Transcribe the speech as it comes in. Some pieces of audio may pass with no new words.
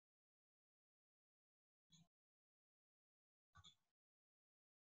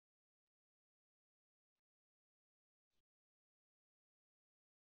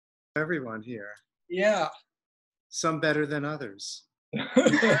everyone here. Yeah. Some better than others.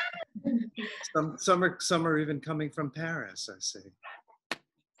 Some are even coming from Paris, I see.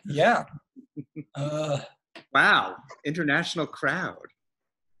 Yeah. Wow, international crowd.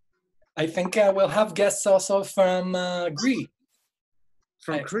 I think we'll have guests also from Greece.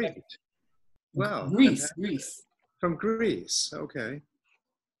 From Crete. Well, Greece. From Greece, okay.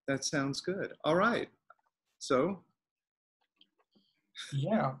 That sounds good. All right. So?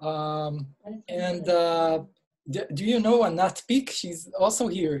 Yeah. And do you know Anat Peak? She's also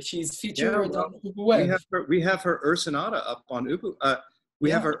here. She's featured on Ubu Web. We have her Ursinata up on Ubu. We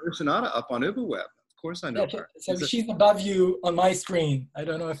have her Ursinata up on Ubu Web. Of course I know her. So she's above you on my screen. I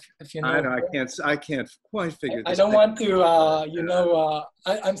don't know if you know. I know. I can't quite figure this. I don't want to.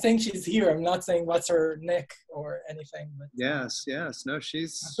 I'm saying she's here. I'm not saying what's her nick or anything. But, yes. No,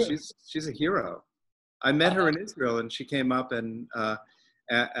 she's a hero. I met her in Israel, and she came up and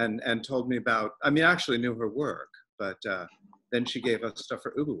told me about. I mean, I actually knew her work, but then she gave us stuff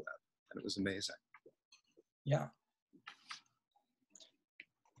for Ubu Web, and it was amazing. Yeah.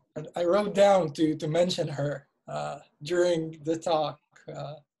 I wrote down to mention her during the talk.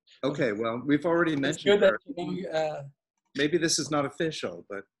 Okay, well, we've already mentioned her. Maybe this is not official,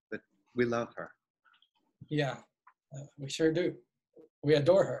 but we love her. Yeah, we sure do. We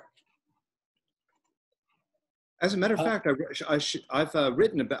adore her. As a matter of fact, I've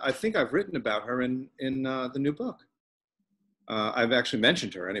written about. I think I've written about her in the new book. I've actually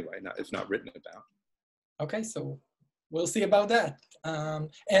mentioned her anyway, if not written about. Okay, so we'll see about that.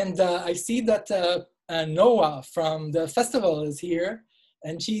 And I see that Noah from the festival is here,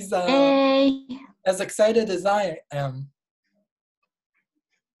 and she's as excited as I am.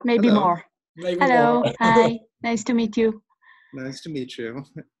 Maybe Hello. more. Maybe Hello, more. hi, nice to meet you. Nice to meet you.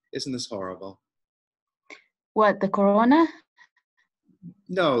 Isn't this horrible? What, the corona?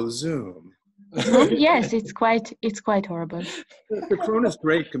 No, Zoom. Yes, it's quite horrible. The corona's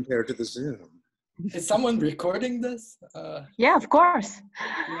great compared to the Zoom. Is someone recording this? Yeah, of course.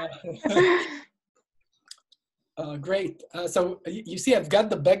 Yeah. Great. So you see, I've got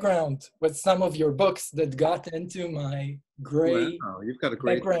the background with some of your books that got into my gray. Wow, you've got a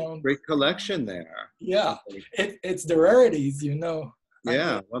great collection there. Yeah, it's the rarities, you know.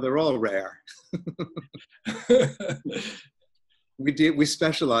 Yeah, well, they're all rare. We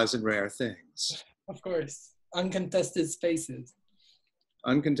specialize in rare things. Of course, uncontested spaces.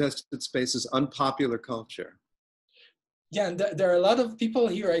 Uncontested spaces, unpopular culture. Yeah, and there are a lot of people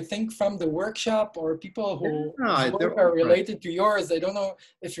here, I think, from the workshop or people who are related to yours. I don't know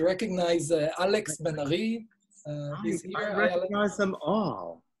if you recognize Alex Ben-Ari. He's here. I recognize them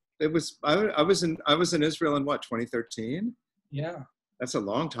all. I was in Israel in what, 2013? Yeah. That's a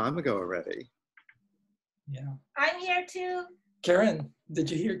long time ago already. Yeah. I'm here too. Karen, did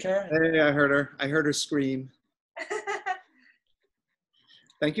you hear Karen? Hey, I heard her. I heard her scream.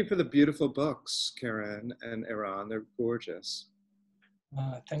 Thank you for the beautiful books, Karen and Eran. They're gorgeous.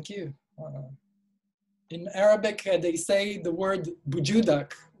 Thank you. In Arabic, they say the word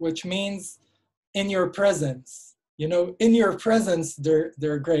bujudak, which means in your presence. You know, in your presence,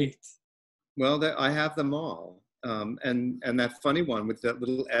 they're great. Well, I have them all. And that funny one with that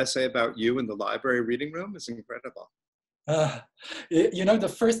little essay about you in the library reading room is incredible. You know, the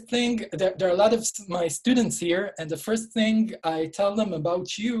first thing, there are a lot of my students here, and the first thing I tell them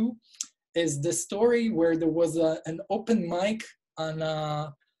about you is the story where there was an open mic on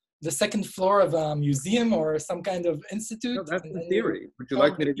the second floor of a museum or some kind of institute. No, that's the theory. Would you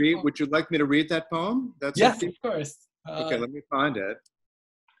like me to read? Would you like me to read that poem? Yes, of course. Okay, let me find it.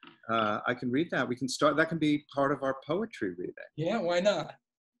 I can read that. We can start. That can be part of our poetry reading. Yeah, why not?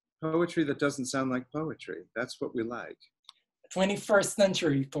 Poetry that doesn't sound like poetry. That's what we like. 21st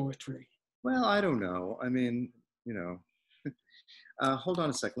century poetry. Well, I don't know. I mean, you know. Hold on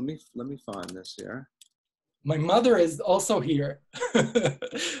a sec. Let me find this here. My mother is also here. I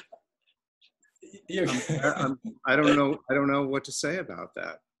don't know. I don't know what to say about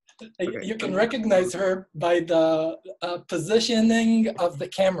that. Okay. You can recognize her by the positioning of the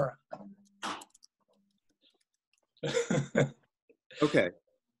camera. Okay.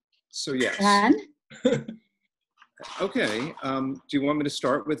 So yes. Okay. Do you want me to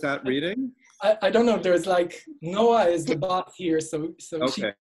start with that reading? I don't know. There's like Noah is the boss here, so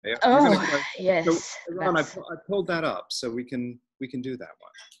okay. Yes. So, Ron, I pulled that up, so we can do that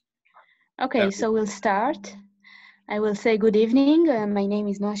one. Okay, so we'll start. I will say good evening. My name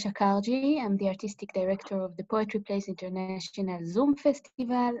is Noah Shakarji. I'm the artistic director of the Poetry Place International Zoom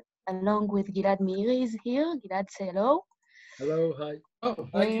Festival, along with Gilad Meiri is here. Gilad, say hello. Hello, hi. Oh,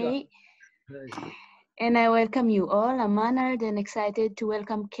 hi, Gilad. And I welcome you all. I'm honored and excited to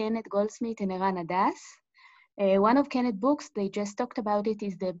welcome Kenneth, Goldsmith, and Eran Hadas. One of Kenneth's books, they just talked about it,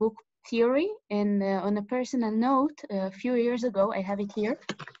 is the book Theory. And on a personal note, a few years ago, I have it here,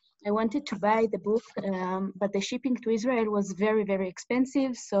 I wanted to buy the book, but the shipping to Israel was very, very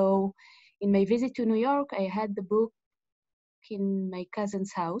expensive. So in my visit to New York, I had the book in my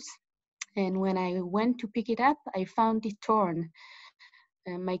cousin's house. And when I went to pick it up, I found it torn.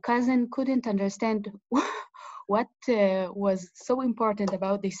 My cousin couldn't understand what was so important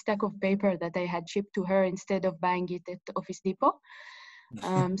about this stack of paper that I had shipped to her instead of buying it at Office Depot.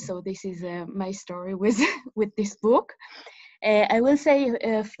 So this is my story with this book. I will say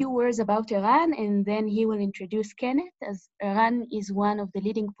a few words about Eran, and then he will introduce Kenneth, as Eran is one of the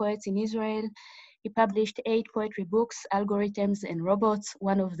leading poets in Israel. He published 8 poetry books, Algorithms and Robots,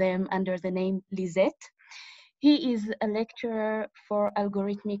 one of them under the name Lisette. He is a lecturer for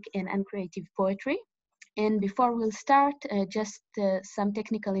algorithmic and uncreative poetry. And before we'll start, just some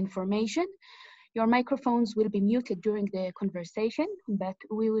technical information. Your microphones will be muted during the conversation, but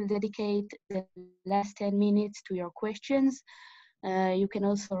we will dedicate the last 10 minutes to your questions. You can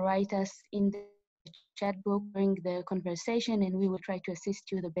also write us in the chat book during the conversation, and we will try to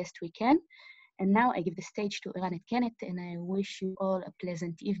assist you the best we can. And now I give the stage to Eran and Kenneth, and I wish you all a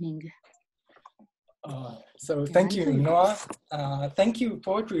pleasant evening. So thank you, Noah. Thank you,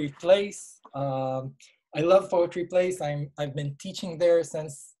 Poetry Place. I love Poetry Place. I've been teaching there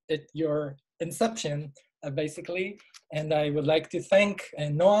since your inception, basically. And I would like to thank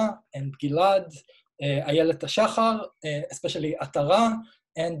Noah and Gilad, Ayelet Shachar, especially Atara,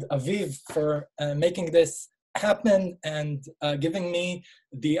 and Aviv for making this happen and giving me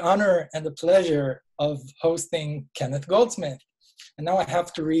the honor and the pleasure of hosting Kenneth Goldsmith. And now I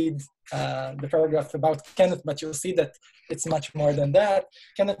have to read the paragraph about Kenneth, but you'll see that it's much more than that.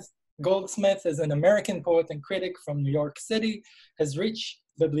 Kenneth Goldsmith is an American poet and critic from New York City. His rich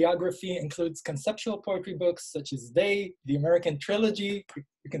bibliography includes conceptual poetry books such as They, the American Trilogy,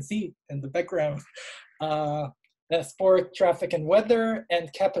 you can see in the background, Sport, Traffic, and Weather,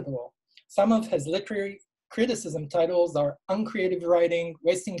 and Capital. Some of his literary criticism titles are Uncreative Writing,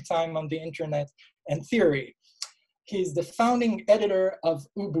 Wasting Time on the Internet, and Theory. He's the founding editor of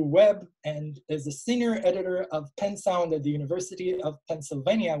Ubu Web and is a senior editor of Penn Sound at the University of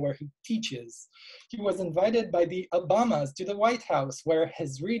Pennsylvania, where he teaches. He was invited by the Obamas to the White House, where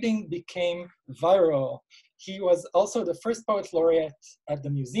his reading became viral. He was also the first poet laureate at the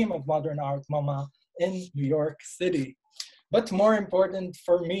Museum of Modern Art, MoMA, in New York City. But more important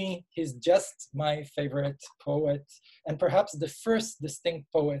for me, he's just my favorite poet, and perhaps the first distinct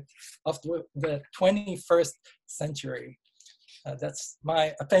poet of the 21st century. That's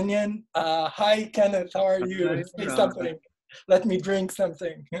my opinion. Hi, Kenneth, how are you? Say something. Let me drink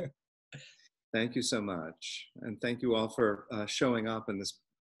something. Thank you so much. And thank you all for showing up in this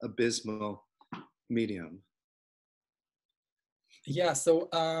abysmal medium. Yeah, so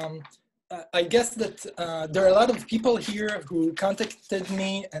I guess that there are a lot of people here who contacted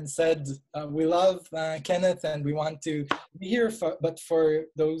me and said, we love Kenneth and we want to be here, but for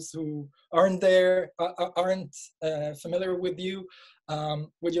those who aren't there, aren't familiar with you,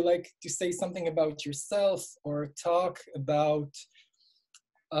 would you like to say something about yourself or talk about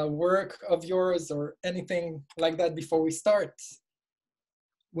a work of yours or anything like that before we start?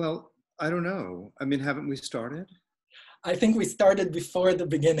 Well, I don't know. I mean, haven't we started? I think we started before the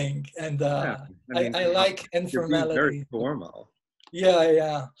beginning, and yeah, I like informality. You're being very formal.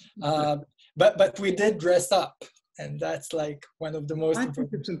 Yeah. But we did dress up, and that's like one of the most important.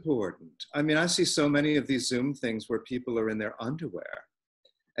 I think it's important. I mean, I see so many of these Zoom things where people are in their underwear,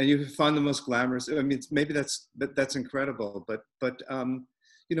 and you find the most glamorous. I mean, maybe that's incredible, but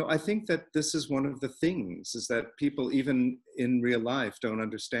you know, I think that this is one of the things is that people, even in real life, don't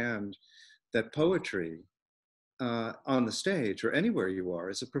understand that poetry on the stage or anywhere you are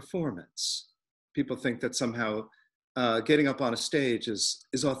is a performance. People think that somehow getting up on a stage is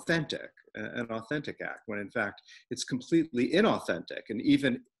authentic, an authentic act, when in fact it's completely inauthentic. And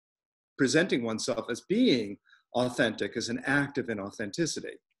even presenting oneself as being authentic is an act of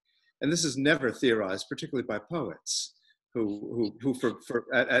inauthenticity. And this is never theorized, particularly by poets who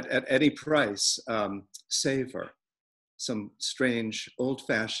at any price savor some strange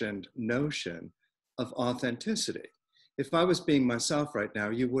old-fashioned notion of authenticity. If I was being myself right now,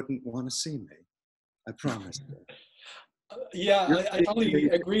 you wouldn't want to see me. I promise you. Yeah, I totally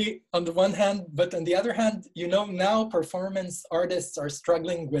agree on the one hand, but on the other hand, you know, now performance artists are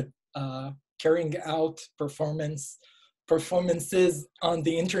struggling with carrying out performances on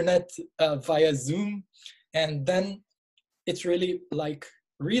the internet via Zoom, and then it's really like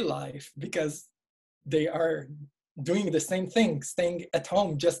real life, because they are doing the same thing, staying at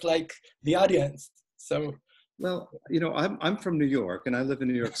home, just like the audience. So, well, I'm from New York, and I live in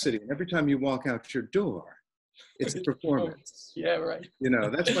New York City. And every time you walk out your door, it's a performance. Yeah, right.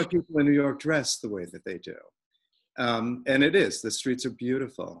 That's why people in New York dress the way that they do. And it is. The streets are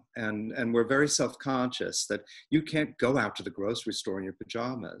beautiful, and we're very self-conscious that you can't go out to the grocery store in your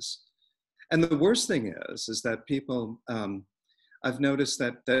pajamas. And the worst thing is that people, I've noticed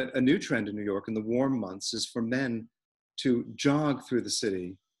that a new trend in New York in the warm months is for men to jog through the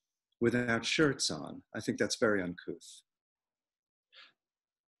city without shirts on. I think that's very uncouth.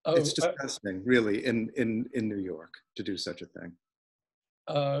 It's disgusting, really, in New York to do such a thing.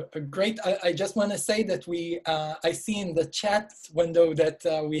 Great. I just want to say that I see in the chat window that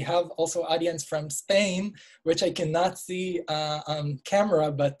we have also audience from Spain, which I cannot see on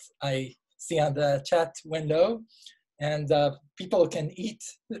camera, but I see on the chat window. And people can eat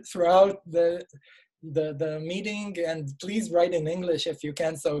throughout the meeting, and please write in English if you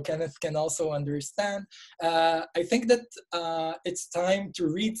can, so Kenneth can also understand. I think that it's time to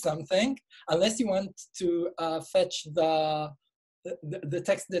read something, unless you want to fetch the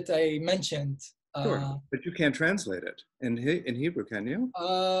text that I mentioned. Sure, but you can't translate it in Hebrew, can you?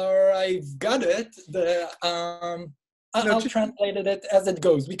 I've got it. I'll translate it as it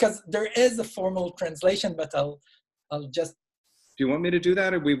goes, because there is a formal translation, but I'll just... Do you want me to do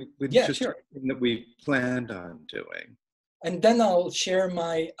that, or yeah, just sure. something that we planned on doing? And then I'll share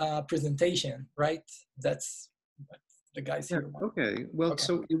my presentation, right? That's what the guys here want. Okay, well, okay.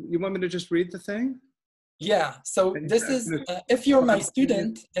 So you want me to just read the thing? Yeah, so this is, if you're my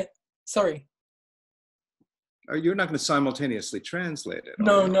student, sorry. You're not going to simultaneously translate it.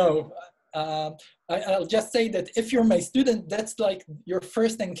 No. I'll just say that if you're my student, that's like your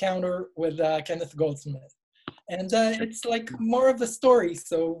first encounter with Kenneth Goldsmith. And it's like more of a story,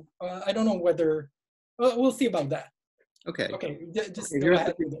 so I don't know whether, we'll see about that. Okay, just go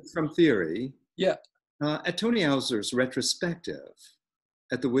ahead. From theory. Yeah. At Tony Hauser's retrospective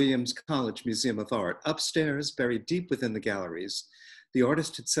at the Williams College Museum of Art, upstairs, buried deep within the galleries, the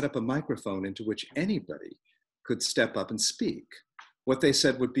artist had set up a microphone into which anybody could step up and speak. What they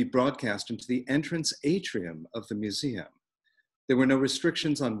said would be broadcast into the entrance atrium of the museum. There were no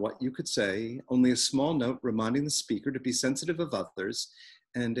restrictions on what you could say, only a small note reminding the speaker to be sensitive of others,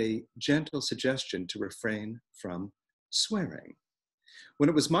 and a gentle suggestion to refrain from swearing. When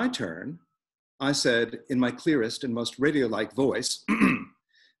it was my turn, I said in my clearest and most radio-like voice,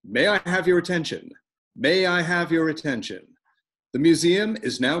 "May I have your attention? May I have your attention? The museum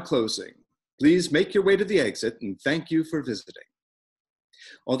is now closing. Please make your way to the exit, and thank you for visiting."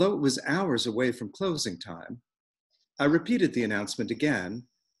 Although it was hours away from closing time, I repeated the announcement again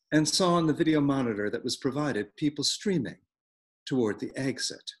and saw on the video monitor that was provided people streaming toward the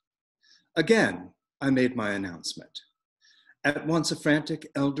exit. Again, I made my announcement. At once, a frantic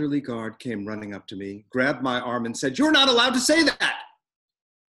elderly guard came running up to me, grabbed my arm and said, "You're not allowed to say that!"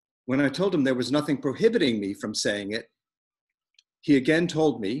 When I told him there was nothing prohibiting me from saying it, he again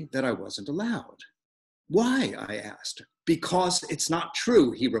told me that I wasn't allowed. "Why?" I asked. "Because it's not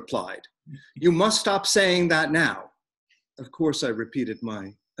true," he replied. "You must stop saying that now." Of course, I repeated my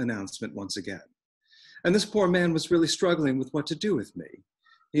announcement once again. And this poor man was really struggling with what to do with me.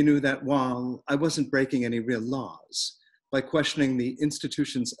 He knew that while I wasn't breaking any real laws, by questioning the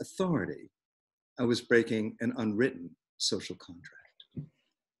institution's authority, I was breaking an unwritten social contract.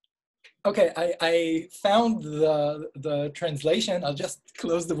 Okay, I found the translation. I'll just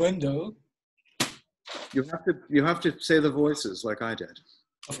close the window. You have to say the voices like I did.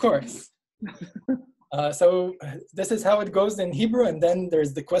 Of course. So this is how it goes in Hebrew, and then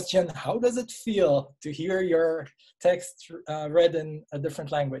there's the question, how does it feel to hear your text read in a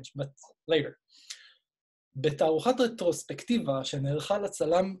different language, but later. בתערוכת רטרוספקטיבה שנערכה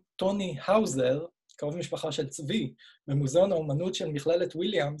לצלם טוני האוזר, קרוב משפחה של צבי, במוזיאון האומנות של מכללת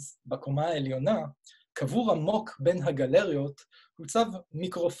וויליאמס, בקומה העליונה, קבור עמוק בין הגלריות, הוצב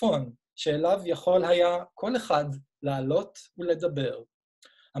מיקרופון שאליו יכול היה כל אחד לעלות ולדבר.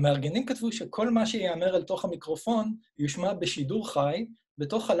 המארגנים כתבו שכל מה שיאמר אל תוך המיקרופון יושמע בשידור חי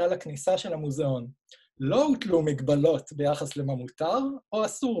בתוך חלל הכניסה של המוזיאון. לא הוטלו מגבלות ביחס למה מותר או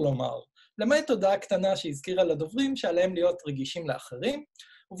אסור לומר, למעט הודעה קטנה שהזכירה לדוברים שעליהם להיות רגישים לאחרים,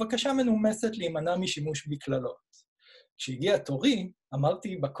 ובקשה מנומסת להימנע משימוש בקללות. כשהגיע תורי,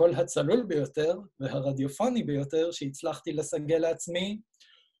 אמרתי בקול הצלול ביותר והרדיופוני ביותר שהצלחתי לסגל לעצמי,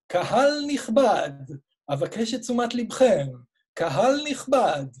 קהל נכבד, אבקש את תשומת לבכם. קהל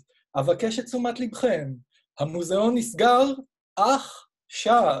נכבד, אבקש את תשומת לבכם. המוזיאון נסגר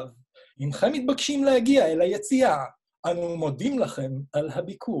עכשיו. אינכם מתבקשים להגיע אל היציאה. אנו מודים לכם על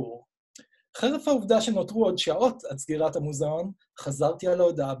הביקור. חרף העובדה שנותרו עוד שעות עד סגירת המוזיאון, חזרתי על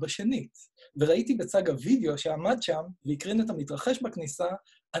ההודעה בשנית, וראיתי בצג הוידאו שעמד שם והקרין את המתרחש בכניסה,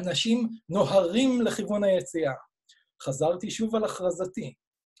 אנשים נוהרים לכיוון היציאה. חזרתי שוב על הכרזתי.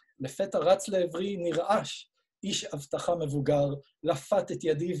 לפתע רץ לעברי נרעש, איש אבטחה מבוגר, לפת את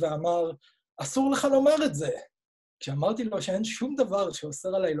ידי ואמר, אסור לך לומר את זה. כשאמרתי לו שאין שום דבר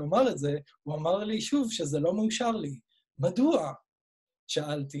שאוסר עליי לומר את זה, הוא אמר לי שוב שזה לא מאושר לי. מדוע?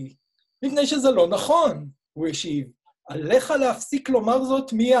 שאלתי. מפני שזה לא נכון, הוא השיב. עליך להפסיק לומר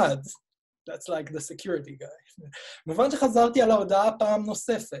זאת מיד. That's like the security guy. מובן שחזרתי על ההודעה פעם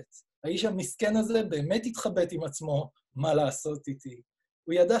נוספת. האיש המסכן הזה באמת התחבט עם עצמו מה לעשות איתי.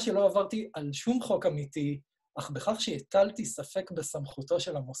 הוא ידע שלא עברתי על שום חוק אמיתי, אך בכך שהטלתי ספק בסמכותו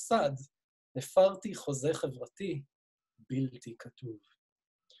של המוסד, הפרתי חוזה חברתי בלתי כתוב.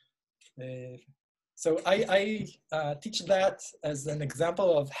 So I teach that as an example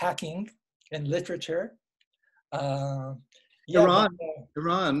of hacking in literature.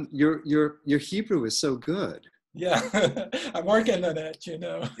 Eran, your Hebrew is so good. Yeah, I'm working on it, you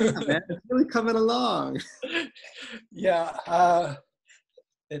know. Yeah, man, it's really coming along. Yeah,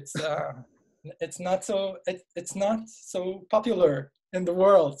 it's not so popular in the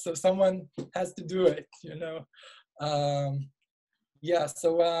world, so someone has to do it, you know. Yeah, so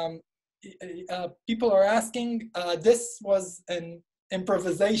people are asking. This was an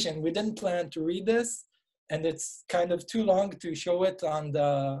improvisation. We didn't plan to read this, and it's kind of too long to show it on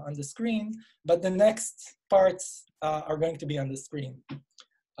the screen. But the next parts are going to be on the screen.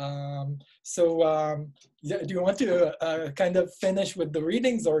 Do you want to kind of finish with the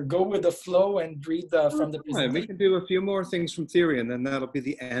readings or go with the flow and read from the presentation? We can do a few more things from theory, and then that'll be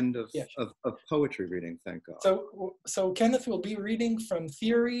the end of poetry reading, thank God. So Kenneth will be reading from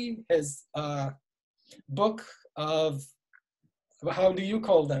theory, his book of, how do you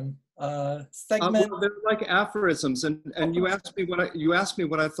call them? Segment. Well, they're like aphorisms, and you asked me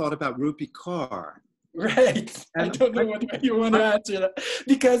what I thought about Rupi Kaur. Right. I don't know what you want to answer that.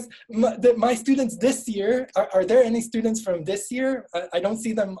 Because my students this year, are there any students from this year? I don't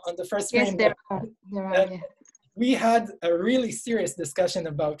see them on the first screen. Yes, there are. Yeah. We had a really serious discussion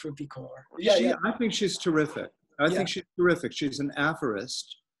about Rupi Kaur. I think she's terrific. I think she's terrific. She's an aphorist.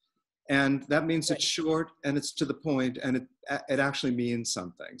 And that means it's short and it's to the point and it actually means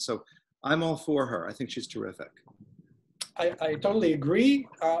something. So I'm all for her. I think she's terrific. I totally agree,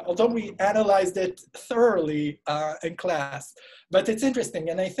 although we analyzed it thoroughly in class. But it's interesting,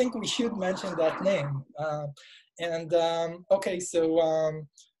 and I think we should mention that name. Okay, so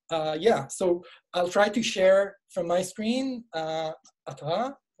so I'll try to share from my screen.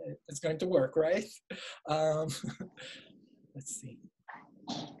 It's going to work, right? Let's see.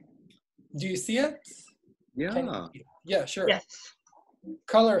 Do you see it? Yeah. Yeah, sure. Yes.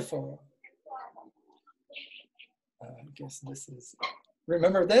 Colorful. I guess this is,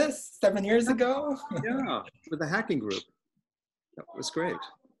 remember this 7 years ago? Yeah, with the hacking group. That was great.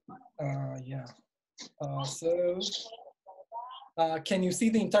 Yeah. Can you see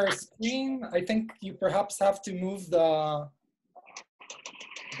the entire screen? I think you perhaps have to move the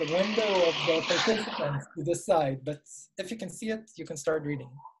window of the participants to the side, but if you can see it, you can start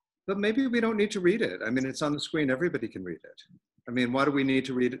reading. But maybe we don't need to read it. I mean, it's on the screen, everybody can read it. I mean, why do we need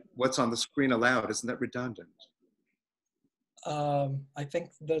to read what's on the screen aloud? Isn't that redundant? I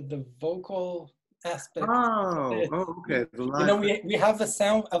think the vocal aspect. Okay. You know, we have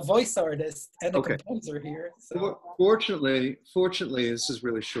a voice artist and a composer here. So. Fortunately, this is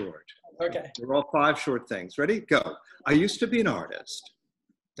really short. Okay. They're all 5 short things. Ready? Go. I used to be an artist.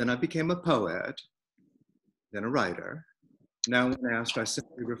 Then I became a poet. Then a writer. Now when asked, I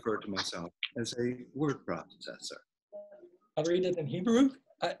simply refer to myself as a word processor. I'll read it in Hebrew.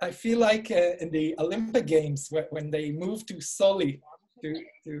 I feel like in the Olympic Games, when they move to Soli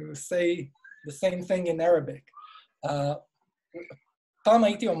to say the same thing in Arabic. פעם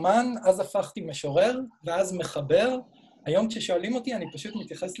הייתי אומן, אז הפכתי משורר, ואז מחבר. היום כששואלים אותי, אני פשוט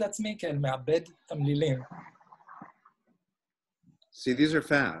מתייחס לעצמי כאל מעבד תמלילים. See, these are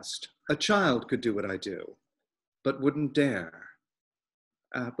fast. A child could do what I do, but wouldn't dare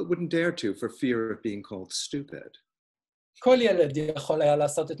to for fear of being called stupid. כל ילד יכול היה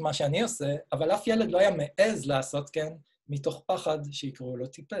לעשות את מה שאני עושה, אבל אף ילד לא היה מעז לעשות כן, מתוך פחד שיקראו לו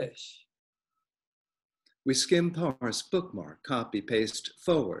טיפש. We skim, parse, bookmark, copy, paste,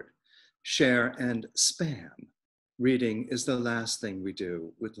 forward, share, and spam. Reading is the last thing we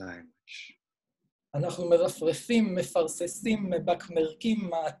do with language. אנחנו מרפרפים, מפרססים, מבקמרקים,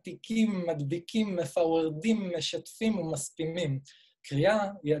 מעתיקים, מדביקים, מפורדים, משתפים ומספימים.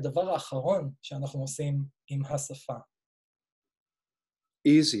 קריאה היא הדבר האחרון שאנחנו עושים עם השפה.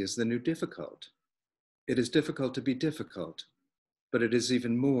 Easy is the new difficult. It is difficult to be difficult, but it is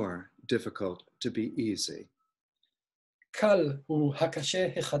even more difficult to be easy. קל הוא הקשה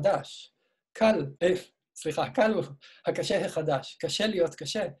החדש. קל הוא הקשה החדש. קשה להיות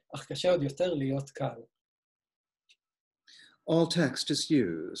קשה, אך קשה עוד יותר להיות קל. All text is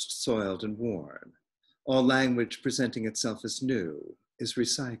used, soiled and worn. All language presenting itself as new is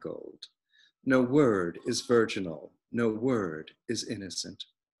recycled. No word is virginal. No word is innocent.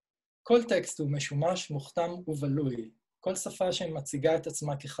 כל טקסט הוא משומש, מוכתם ובלוי. כל שפה שמציגה את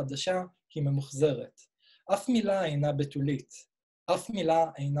עצמה כחדשה היא ממוחזרת. אף מילה אינה בתולית. אף מילה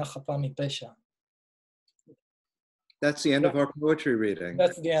אינה חפה מפשע. That's the end of our poetry reading.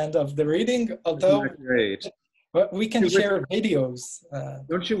 That's the end of the reading, although Great. we can share videos.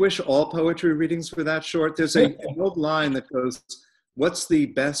 Don't you wish all poetry readings were that short? There's an old line that goes, what's the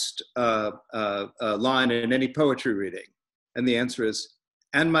best line in any poetry reading? And the answer is,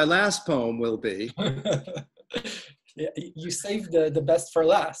 and my last poem will be. Yeah, you saved the best for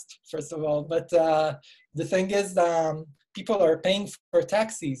last, first of all. But the thing is, people are paying for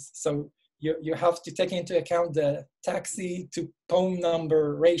taxis. So you have to take into account the taxi to poem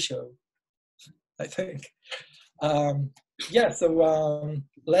number ratio, I think. Yeah, so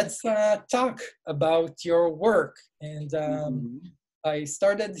let's talk about your work. And I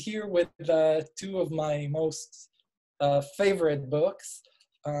started here with two of my most favorite books.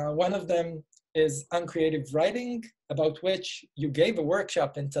 One of them is Uncreative Writing, about which you gave a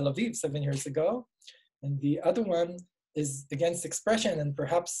workshop in Tel Aviv 7 years ago. And the other one is Against Expression, and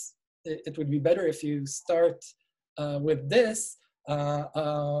perhaps it would be better if you start with this,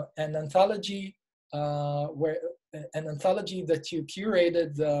 an anthology that you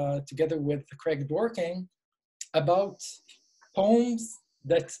curated together with Craig Dworkin about poems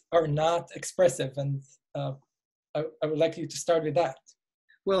that are not expressive. And I would like you to start with that.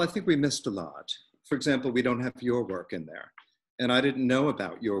 Well, I think we missed a lot. For example, we don't have your work in there. And I didn't know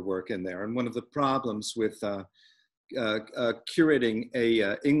about your work in there. And one of the problems with curating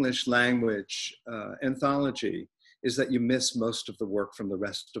a English language anthology is that you miss most of the work from the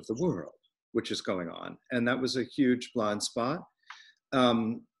rest of the world, which is going on. And that was a huge blind spot. I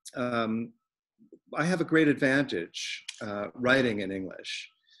have a great advantage writing in English.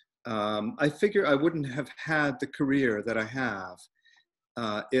 I figure I wouldn't have had the career that I have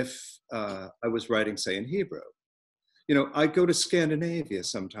if I was writing, say, in Hebrew. You know, I go to Scandinavia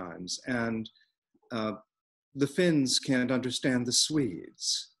sometimes, and the Finns can't understand the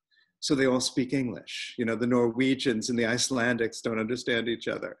Swedes, so they all speak English. You know, the Norwegians and the Icelandics don't understand each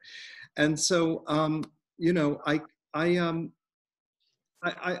other. And so, you know, I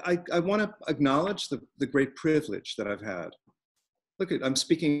want to acknowledge the great privilege that I've had. Look, I'm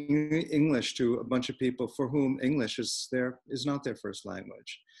speaking English to a bunch of people for whom English is not their first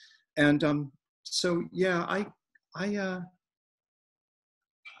language. And so, yeah,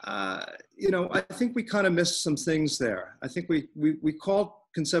 you know, I think we kind of missed some things there. I think we called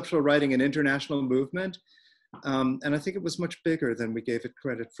conceptual writing an international movement, and I think it was much bigger than we gave it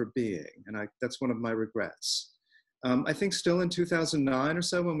credit for being, and that's one of my regrets. I think still in 2009 or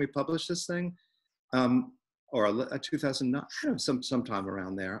so when we published this thing, or 2009, I don't know, sometime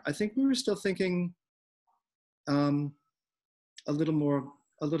around there, I think we were still thinking a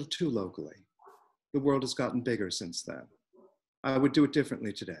little too locally. The world has gotten bigger since then. I would do it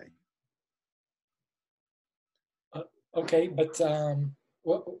differently today. Okay, but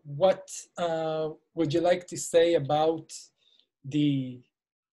what would you like to say about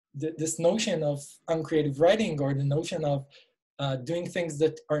this notion of uncreative writing, or the notion of doing things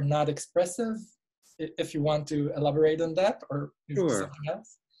that are not expressive? If you want to elaborate on that, or something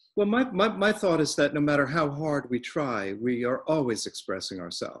else? Well, my thought is that no matter how hard we try, we are always expressing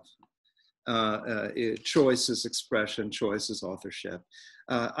ourselves. Choice is expression, choice is authorship.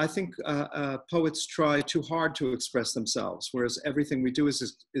 I think poets try too hard to express themselves, whereas everything we do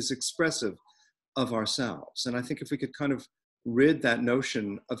is expressive of ourselves. And I think if we could kind of rid that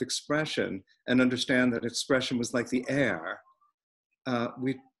notion of expression and understand that expression was like the air,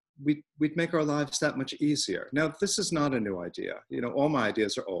 we'd make our lives that much easier. Now, this is not a new idea. You know, all my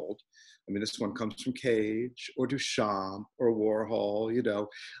ideas are old. I mean, this one comes from Cage or Duchamp or Warhol, you know.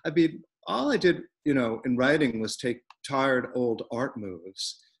 I mean, all I did, you know, in writing was take tired old art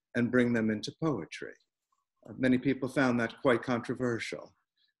moves and bring them into poetry. Many people found that quite controversial.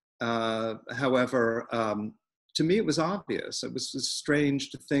 However, to me, it was obvious. It was strange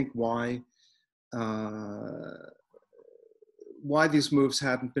to think why these moves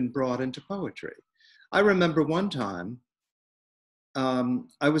hadn't been brought into poetry. I remember one time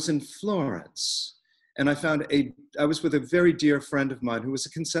I was in Florence, And I was with a very dear friend of mine who was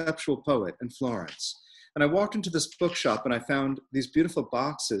a conceptual poet in Florence. And I walked into this bookshop and I found these beautiful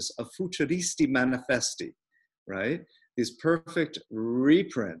boxes of futuristi manifesti, right? These perfect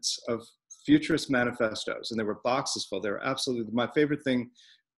reprints of futurist manifestos. And there were boxes full. They were absolutely my favorite thing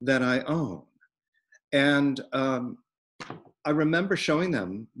that I own. And I remember showing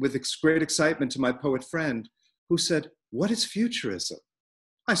them with great excitement to my poet friend who said, "What is futurism?"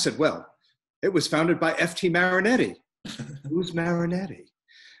 I said, "Well, it was founded by F.T. Marinetti." Who's Marinetti?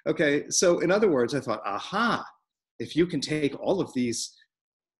 Okay, so in other words, I thought, aha, if you can take all of these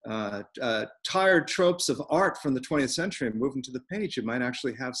tired tropes of art from the 20th century and move them to the page, you might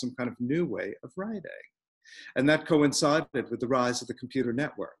actually have some kind of new way of writing. And that coincided with the rise of the computer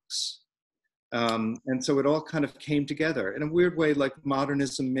networks. And so it all kind of came together in a weird way, like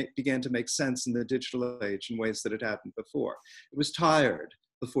modernism began to make sense in the digital age in ways that it hadn't before. It was tired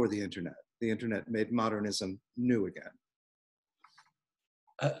before the internet. The internet made modernism new again.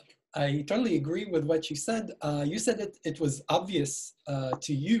 I totally agree with what you said. You said that it was obvious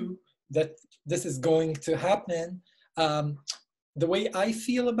to you that this is going to happen. The way I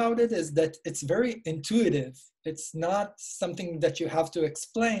feel about it is that it's very intuitive. It's not something that you have to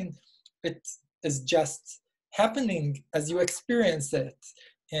explain. It is just happening as you experience it.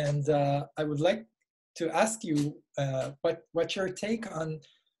 And I would like to ask you what's your take on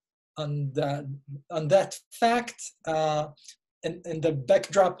that fact in the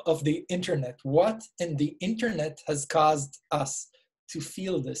backdrop of the internet. What in the internet has caused us to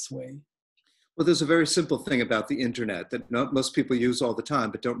feel this way? Well, there's a very simple thing about the internet that most people use all the time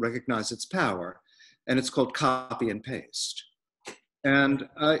but don't recognize its power, and it's called copy and paste. And,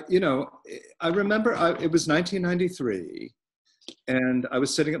 you know, I remember it was 1993, and I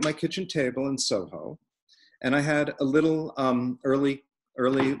was sitting at my kitchen table in Soho, and I had a little early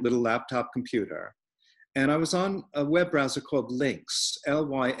little laptop computer. And I was on a web browser called Lynx,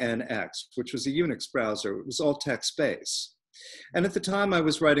 L-Y-N-X, which was a Unix browser. It was all text-based. And at the time, I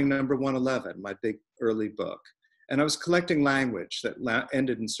was writing number 111, my big early book. And I was collecting language that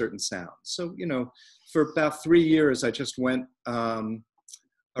ended in certain sounds. So, you know, for about 3 years, I just went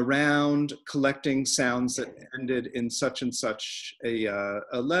around collecting sounds that ended in such and such a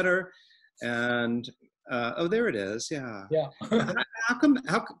letter. And oh, there it is. Yeah. Yeah.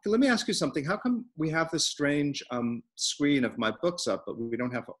 Let me ask you something. How come we have this strange screen of my books up, but we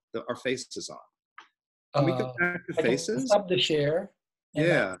don't have our faces on? Can we go back to faces? Stop the share.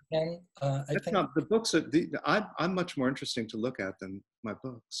 Yeah. I think the books are, I'm much more interesting to look at than my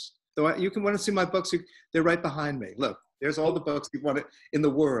books. Though you can want to see my books, they're right behind me. Look, there's all the books you want in the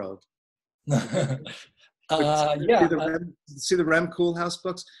world. See the Rem Koolhaas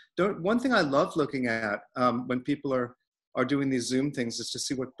books? One thing I love looking at when people are doing these Zoom things is to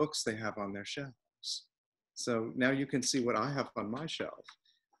see what books they have on their shelves. So now you can see what I have on my shelf.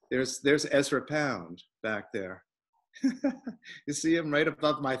 There's Ezra Pound back there. You see him right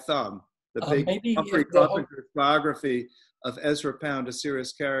above my thumb. The big Humphrey Carpenter's biography of Ezra Pound, a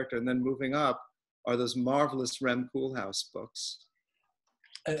serious character, and then moving up are those marvelous Rem Koolhaas books.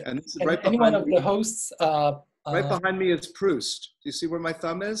 And this is right behind me. The hosts. Right behind me is Proust. Do you see where my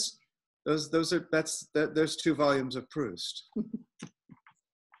thumb is? There's 2 volumes of Proust.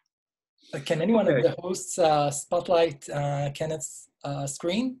 Can anyone of the hosts spotlight Kenneth's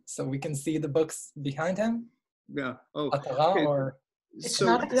screen so we can see the books behind him? Yeah. Oh. Okay. Or it's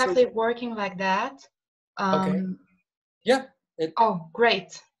not exactly working like that. Okay. Yeah. Oh,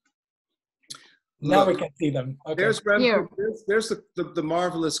 great. Now we can see them. Okay. There's the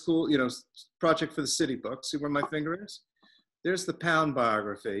marvelous cool, you know, Project for the City book. See where my finger is? There's the Pound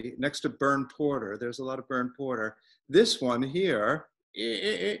biography next to Byrne Porter. There's a lot of Byrne Porter. This one here,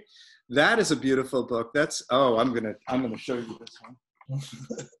 that is a beautiful book. I'm gonna show you this one.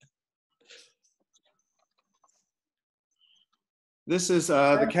 This is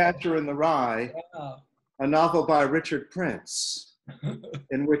The Catcher in the Rye, a novel by Richard Prince,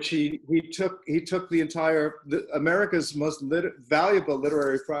 in which he took the America's most valuable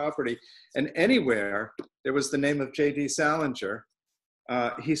literary property, and anywhere there was the name of J.D. Salinger,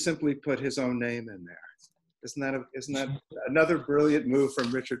 he simply put his own name in there. Isn't that another brilliant move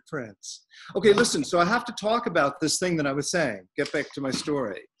from Richard Prince? Okay, listen. So I have to talk about this thing that I was saying. Get back to my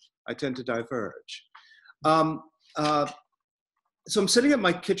story. I tend to diverge. So I'm sitting at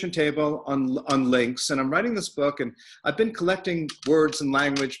my kitchen table on Lynx, and I'm writing this book, and I've been collecting words and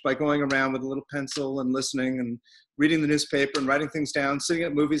language by going around with a little pencil and listening and reading the newspaper and writing things down, sitting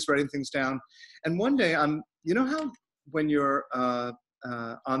at movies, writing things down. And one day you know how when you're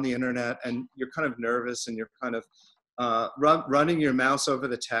on the internet and you're kind of nervous and you're kind of running your mouse over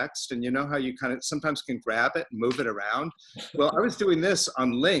the text, and you know how you kind of sometimes can grab it and move it around? Well, I was doing this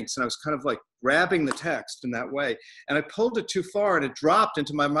on links, and I was kind of like grabbing the text in that way, and I pulled it too far, and it dropped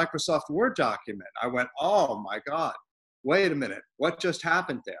into my Microsoft Word document. I went, oh my God, wait a minute, what just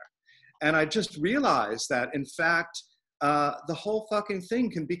happened there? And I just realized that, in fact, the whole fucking thing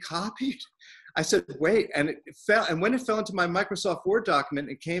can be copied. I said, wait, and it fell, and when it fell into my Microsoft Word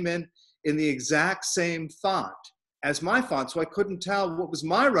document, it came in the exact same font as my font, so I couldn't tell what was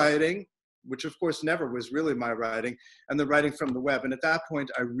my writing, which of course never was really my writing, and the writing from the web. And at that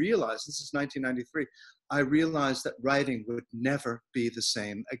point, I realized, this is 1993, I realized that writing would never be the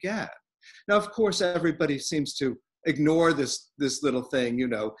same again. Now, of course, everybody seems to ignore this little thing, you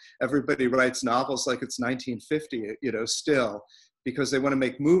know, everybody writes novels like it's 1950, you know, still, because they want to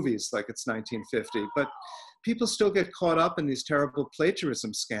make movies like it's 1950. But people still get caught up in these terrible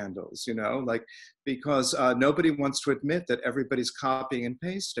plagiarism scandals, you know, like, because nobody wants to admit that everybody's copying and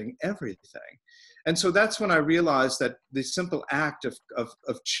pasting everything. And so that's when I realized that the simple act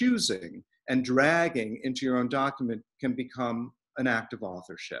of choosing and dragging into your own document can become an act of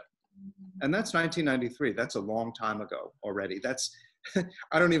authorship. And that's 1993. That's a long time ago already. That's,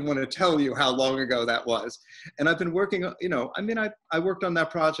 I don't even want to tell you how long ago that was. And I've been working, you know, I mean, I worked on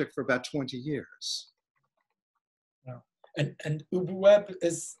that project for about 20 years. Wow. And UbuWeb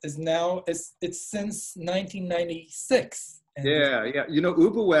is now, it's since 1996. Yeah. You know,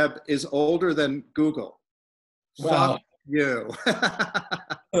 UbuWeb is older than Google. Wow. Fuck you.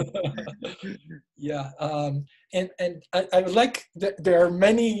 Yeah, and I would like, there are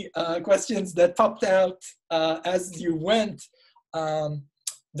many questions that popped out as you went.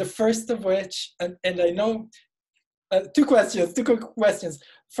 The first of which, and I know, two quick questions.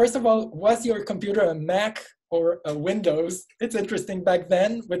 First of all, was your computer a Mac or a Windows? It's interesting back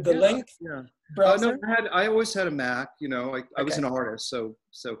then with the link browser. No, I always had a Mac. You know, I was an artist, so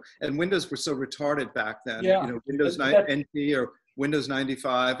and Windows were so retarded back then. Yeah. You know, Windows NT or Windows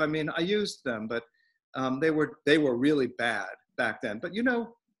 95. I mean, I used them, but they were really bad back then. But you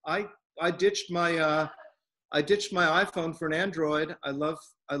know, I ditched my iPhone for an Android. I love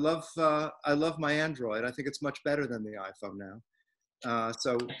my Android. I think it's much better than the iPhone now.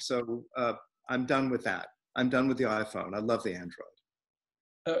 So I'm done with that. I'm done with the iPhone. I love the Android.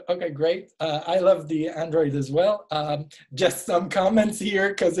 Okay, great. I love the Android as well. Just some comments here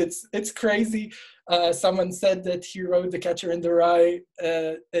because it's crazy. Someone said that he wrote The Catcher in the Rye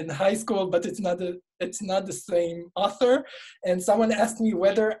in high school, but it's not the same author. And someone asked me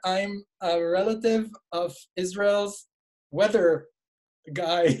whether I'm a relative of Israel's weather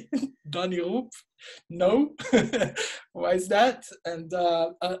guy, Donny Roop. No. Why is that? And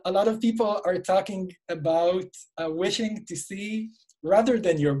a lot of people are talking about wishing to see, rather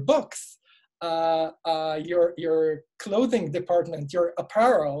than your books, your clothing department, your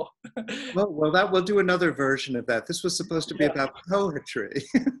apparel. Well, we'll do another version of that. This was supposed to be about poetry.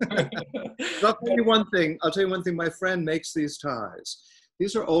 I'll tell you one thing. My friend makes these ties.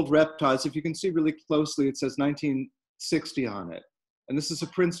 These are old rep ties. If you can see really closely, it says 1960 on it. And this is a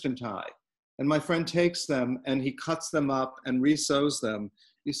Princeton tie. And my friend takes them and he cuts them up and resews them.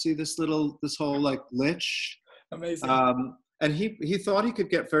 You see this whole like lich? Amazing. And he thought he could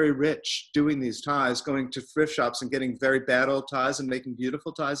get very rich doing these ties, going to thrift shops and getting very bad old ties and making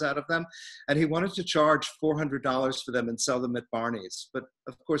beautiful ties out of them. And he wanted to charge $400 for them and sell them at Barney's. But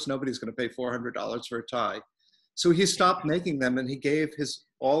of course, nobody's going to pay $400 for a tie. So he stopped making them and he gave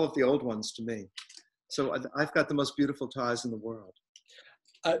all of the old ones to me. So I've got the most beautiful ties in the world.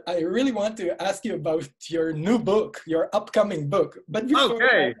 I really want to ask you about your new book, your upcoming book. But before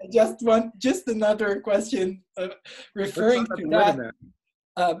okay. I just want another question referring to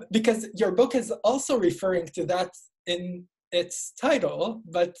that, because your book is also referring to that in its title,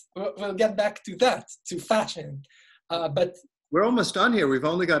 but we'll get back to that, to fashion. But we're almost done here. We've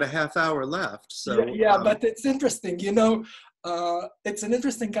only got a half hour left. So yeah, but it's interesting, you know. It's an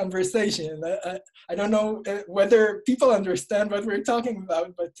interesting conversation. I don't know whether people understand what we're talking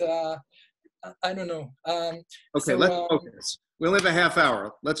about, but I don't know. Okay, let's focus. We only have a half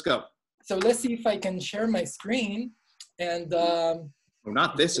hour. Let's go. So let's see if I can share my screen. And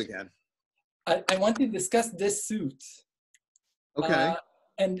not this again. I want to discuss this suit. Okay.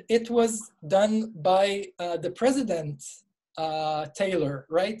 And it was done by the president, Taylor,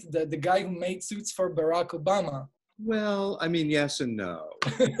 right? The guy who made suits for Barack Obama. Well, I mean, yes and no.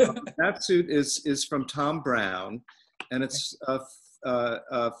 That suit is from Tom Brown, and it's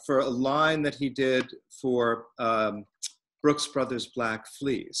for a line that he did for Brooks Brothers Black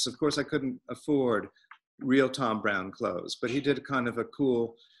Fleece. Of course, I couldn't afford real Tom Brown clothes, but he did kind of a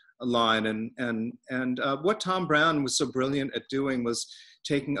cool line. And what Tom Brown was so brilliant at doing was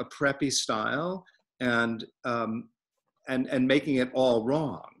taking a preppy style and making it all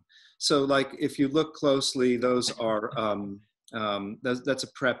wrong. So like, if you look closely, those are, that's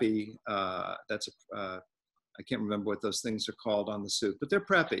a preppy, I can't remember what those things are called on the suit, but they're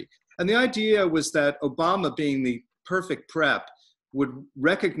preppy. And the idea was that Obama, being the perfect prep, would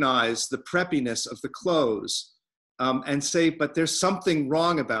recognize the preppiness of the clothes and say, but there's something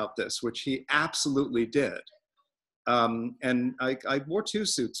wrong about this, which he absolutely did. And I wore 2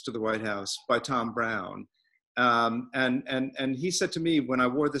 suits to the White House by Tom Brown. And he said to me, when I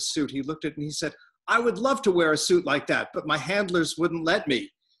wore the suit, he looked at me and he said, I would love to wear a suit like that, but my handlers wouldn't let me.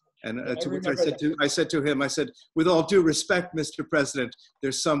 And to which I said to him, I said, with all due respect, Mr. President,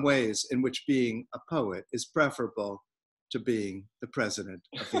 there's some ways in which being a poet is preferable to being the president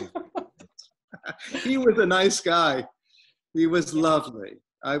of the United States. He was a nice guy. He was lovely.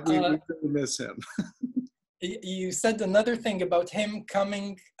 We really miss him. You said another thing about him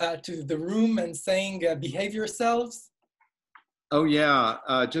coming to the room and saying, behave yourselves. Oh yeah,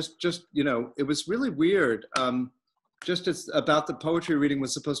 just you know, it was really weird. Just as about the poetry reading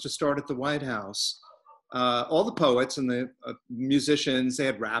was supposed to start at the White House. All the poets and the musicians, they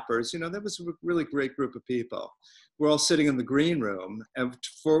had rappers, you know, that was a really great group of people. We're all sitting in the green room, and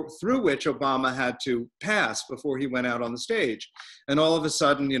through which Obama had to pass before he went out on the stage. And all of a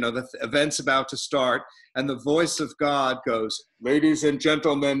sudden, you know, the event's about to start, and the voice of God goes, ladies and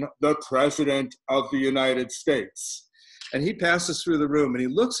gentlemen, the President of the United States. And he passes through the room and he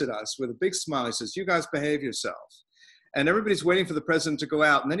looks at us with a big smile. He says, you guys behave yourself. And everybody's waiting for the president to go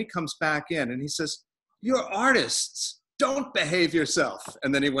out. And then he comes back in and he says, you're artists, don't behave yourself.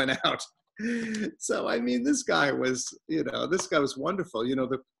 And then he went out. So, I mean, this guy was, you know, this guy was wonderful. You know,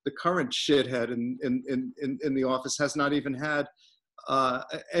 the current shithead in the office has not even had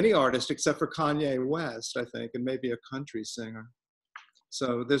any artist except for Kanye West, I think, and maybe a country singer.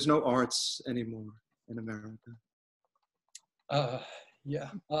 So there's no arts anymore in America. Yeah.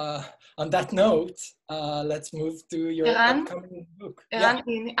 On that note, let's move to your Eran? upcoming book. Eran,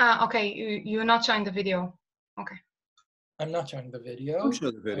 yeah. Okay, you're not showing the video. Okay. I'm not showing the video. I'll show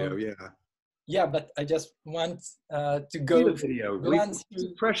the video, yeah. Yeah, but I just want to go the video. glance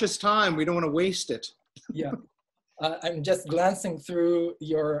through. Precious time. We don't want to waste it. Yeah. I'm just glancing through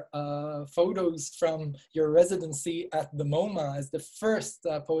your photos from your residency at the MoMA as the first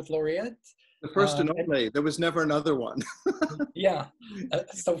poet laureate. The first and only. There was never another one. Yeah,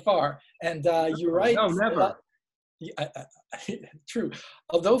 so far. And you write... No, never. True.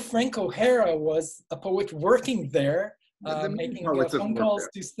 Although Frank O'Hara was a poet working there, making phone calls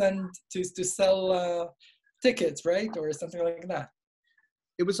to sell tickets, right? Or something like that.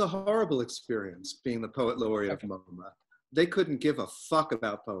 It was a horrible experience being the poet laureate of MoMA. They couldn't give a fuck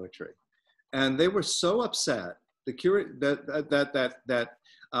about poetry. And they were so upset.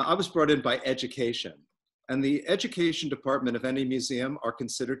 I was brought in by education, and the education department of any museum are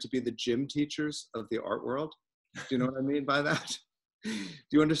considered to be the gym teachers of the art world. Do you know what I mean by that? Do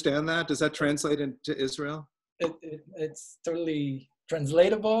you understand that? Does that translate into Israel? It's totally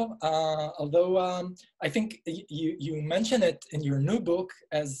translatable, although I think you mention it in your new book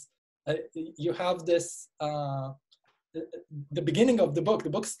as you have this, the beginning of the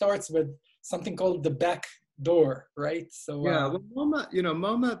book starts with something called the back door, right? So yeah, well, MoMA, you know,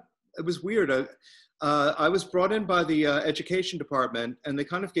 MoMA, it was weird. I was brought in by the education department, and they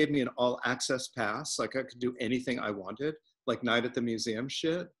kind of gave me an all-access pass, like I could do anything I wanted, like night at the museum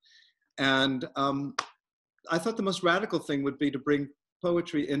shit. And I thought the most radical thing would be to bring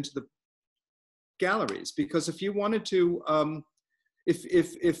poetry into the galleries, because if you wanted to,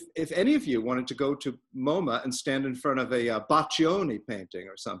 if any of you wanted to go to MoMA and stand in front of a Baccioni painting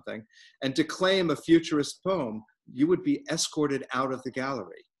or something and declaim a futurist poem, you would be escorted out of the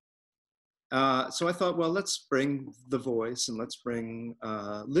gallery. So I thought, well, let's bring the voice and let's bring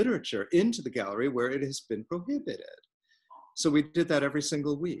literature into the gallery where it has been prohibited. So we did that every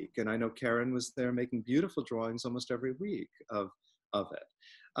single week. And I know Karen was there making beautiful drawings almost every week of it.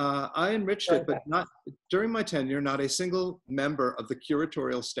 I enriched it, but not during my tenure. Not a single member of the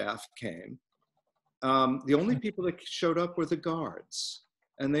curatorial staff came. The only people that showed up were the guards,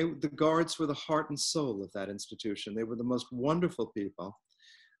 and the guards were the heart and soul of that institution. They were the most wonderful people.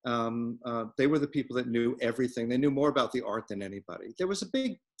 They were the people that knew everything. They knew more about the art than anybody. There was a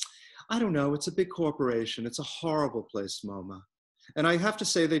big, I don't know, it's a big corporation. It's a horrible place, MoMA. And I have to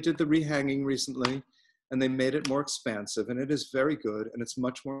say, they did the rehanging recently, and they made it more expansive, and it is very good, and it's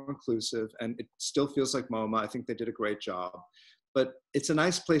much more inclusive, and it still feels like MoMA. I think they did a great job, but it's a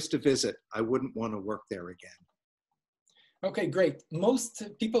nice place to visit. I wouldn't want to work there again. Okay, great. Most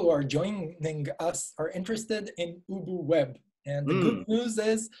people who are joining us are interested in Ubu Web. And the good news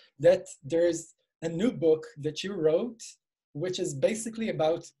is that there's a new book that you wrote, which is basically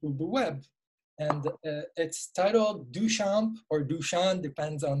about Ubu Web. And it's titled Duchamp or Duchamp,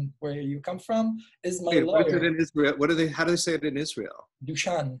 depends on where you come from, is my lawyer. What is it in Israel? How do they say it in Israel?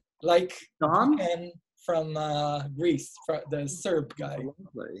 Duchamp, like Duchamp? Duchamp from Greece, the Serb guy.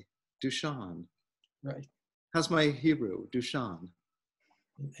 Lovely. Duchamp. Right. How's my Hebrew? Duchamp.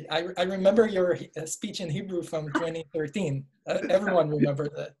 I remember your speech in Hebrew from 2013. Everyone remembers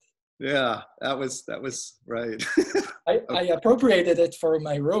that. Yeah, that was right. I appropriated it for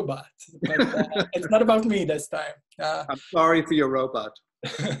my robot, but it's not about me this time. I'm sorry for your robot.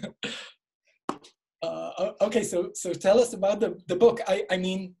 Okay, so tell us about the book. I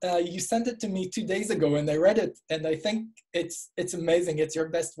mean, you sent it to me 2 days ago, and I read it, and I think it's amazing. It's your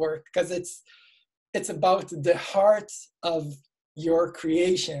best work because it's about the heart of your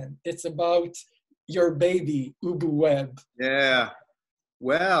creation. It's about your baby, Ubu Web. Yeah.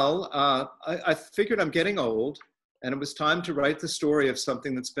 Well, I figured I'm getting old, and it was time to write the story of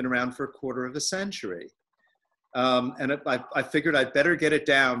something that's been around for a quarter of a century. I figured I'd better get it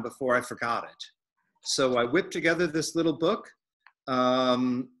down before I forgot it. So I whipped together this little book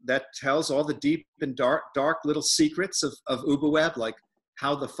that tells all the deep and dark little secrets of Ubu Web, like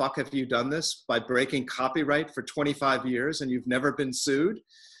how the fuck have you done this by breaking copyright for 25 years and you've never been sued?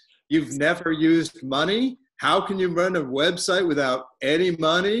 You've never used money? How can you run a website without any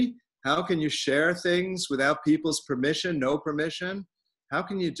money? How can you share things without people's permission, no permission? How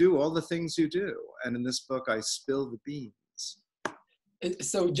can you do all the things you do? And in this book, I spill the beans.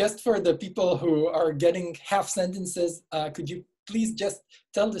 So just for the people who are getting half sentences, could you please just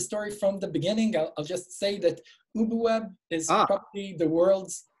tell the story from the beginning? I'll just say that Ubu Web is probably the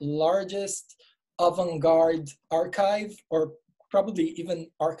world's largest avant-garde archive, or probably even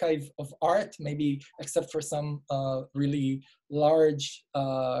archive of art, maybe except for some really large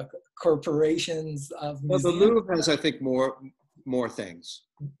corporations of museums. Well, the Louvre has, I think, more things.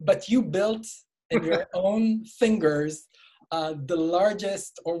 But you built in your own fingers the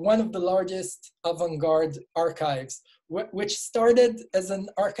largest, or one of the largest avant-garde archives, which started as an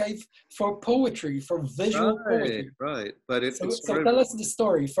archive for poetry, for visual poetry. Right, but so tell us the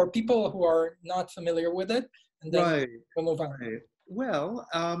story for people who are not familiar with it, and then we'll move on. Right. Well,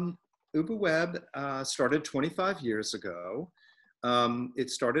 Ubu Web started 25 years ago. It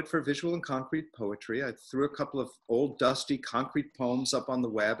started for visual and concrete poetry. I threw a couple of old dusty concrete poems up on the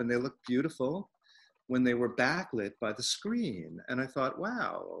web, and they looked beautiful when they were backlit by the screen. And I thought,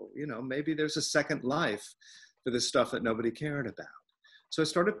 wow, maybe there's a second life for this stuff that nobody cared about. So I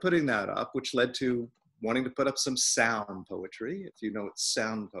started putting that up, which led to wanting to put up some sound poetry, if you know what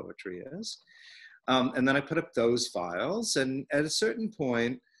sound poetry is. And then I put up those files, and at a certain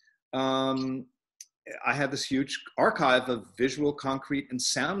point, I had this huge archive of visual, concrete, and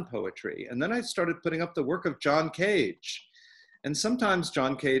sound poetry. And then I started putting up the work of John Cage. And sometimes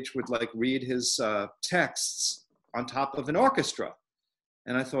John Cage would read his texts on top of an orchestra.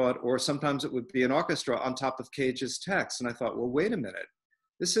 And I thought, or sometimes it would be an orchestra on top of Cage's text. And I thought, well, wait a minute.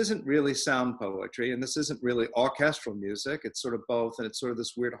 This isn't really sound poetry, and this isn't really orchestral music. It's sort of both, and it's sort of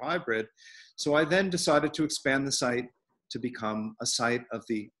this weird hybrid. So I then decided to expand the site to become a site of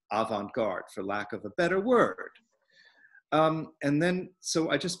the avant-garde, for lack of a better word. So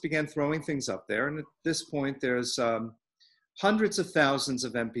I just began throwing things up there. And at this point, there's hundreds of thousands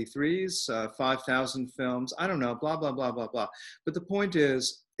of MP3s, 5,000 films, I don't know, blah, blah, blah, blah, blah. But the point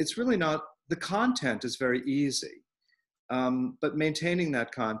is, it's really not, the content is very easy. But maintaining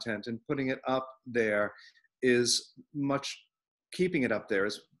that content and putting it up there is keeping it up there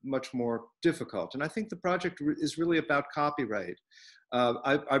is much more difficult. And I think the project is really about copyright.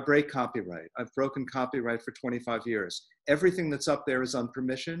 I break copyright. I've broken copyright for 25 years. Everything that's up there is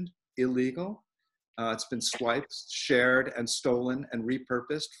unpermissioned, illegal. It's been swiped, shared, and stolen and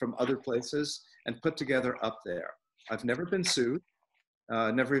repurposed from other places and put together up there. I've never been sued,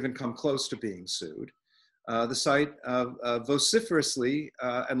 never even come close to being sued. The site vociferously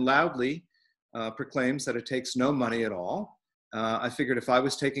and loudly proclaims that it takes no money at all. I figured if I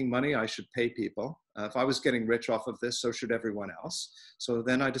was taking money, I should pay people. If I was getting rich off of this, so should everyone else. So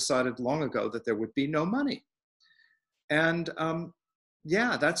then I decided long ago that there would be no money. And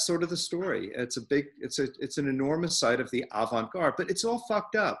yeah, that's sort of the story. It's an enormous site of the avant-garde, but it's all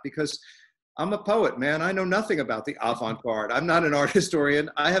fucked up because I'm a poet, man. I know nothing about the avant-garde. I'm not an art historian.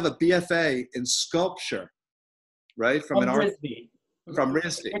 I have a BFA in sculpture, right? From RISD.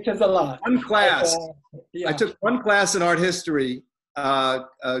 Which is a lot. One class. Yeah. I took one class in art history as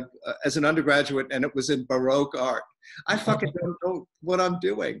an undergraduate, and it was in Baroque art. I fucking don't know what I'm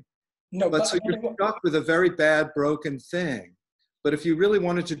doing. No, But so you're stuck with a very bad, broken thing. But if you really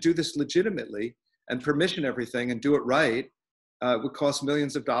wanted to do this legitimately and permission everything and do it right, it would cost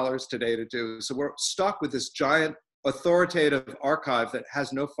millions of dollars today to do. So we're stuck with this giant authoritative archive that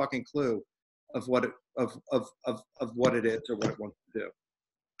has no fucking clue of what it, of what it is or what it wants to do.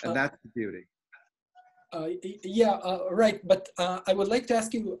 And that's the beauty. Right. But I would like to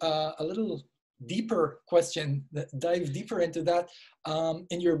ask you a little deeper question, dive deeper into that.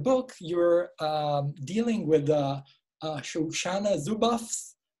 In your book, you're dealing with Shoshana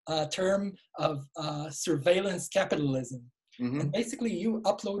Zuboff's term of surveillance capitalism. Mm-hmm. And basically you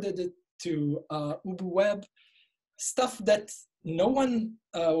uploaded it to UbuWeb, stuff that no one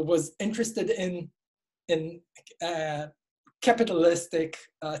was interested in capitalistic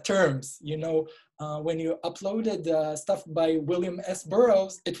terms. You know, when you uploaded stuff by William S.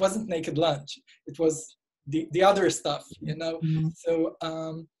 Burroughs, it wasn't Naked Lunch. It was the other stuff, you know.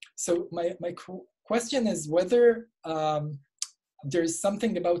 Mm-hmm. So my question is whether there's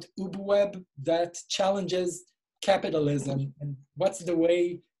something about UbuWeb that challenges capitalism, and what's the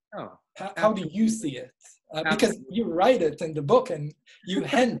way, how do you see it? Because you write it in the book and you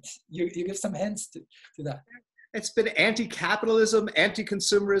hint, you give some hints to that. It's been anti-capitalism,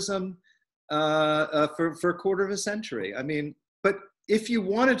 anti-consumerism for a quarter of a century. I mean, but if you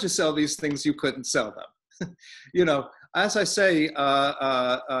wanted to sell these things, you couldn't sell them. You know, as I say,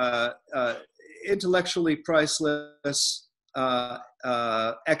 intellectually priceless,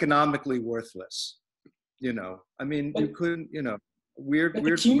 economically worthless. You know, I mean, you couldn't, you know, weird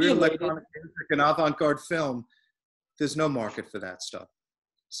electronic music and avant-garde film, there's no market for that stuff.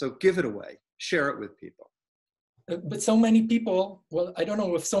 So give it away, share it with people. But so many people, well, I don't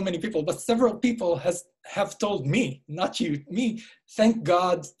know if so many people, but several people have told me, not you, me, thank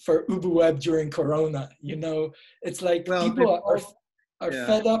God for UbuWeb during Corona. You know, it's like people are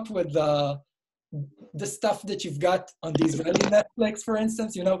fed up with the stuff that you've got on the Israeli Netflix, for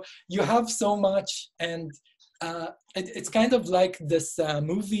instance. You know, you have so much, and it's kind of like this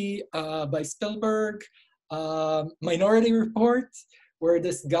movie by Spielberg, Minority Report, where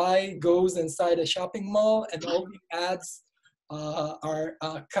this guy goes inside a shopping mall and all the ads are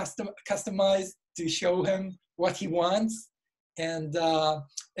customized to show him what he wants. And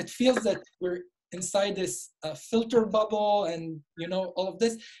it feels that we're inside this filter bubble and, you know, all of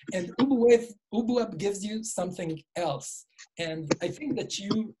this. And UbuWeb gives you something else. And I think that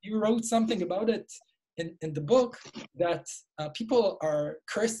you wrote something about it in the book, that people are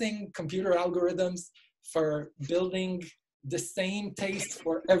cursing computer algorithms for building the same taste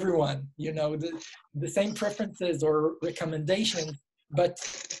for everyone, you know, the same preferences or recommendations, but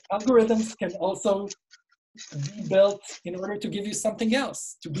algorithms can also be built in order to give you something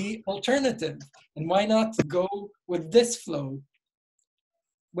else, to be alternative. And why not go with this flow?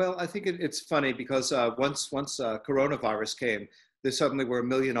 Well, I think it's funny because once coronavirus came, there suddenly were 1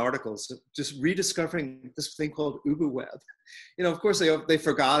 million articles just rediscovering this thing called UbuWeb. You know, of course they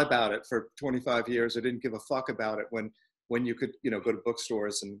forgot about it for 25 years. They didn't give a fuck about it when you could, you know, go to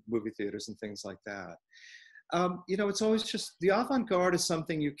bookstores and movie theaters and things like that. You know, it's always just, the avant-garde is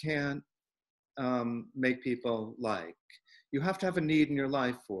something you can't make people like. You have to have a need in your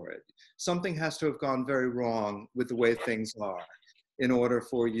life for it. Something has to have gone very wrong with the way things are in order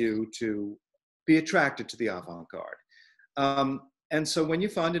for you to be attracted to the avant-garde. And so when you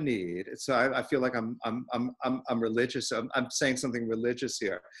find a need, I feel like I'm religious. I'm saying something religious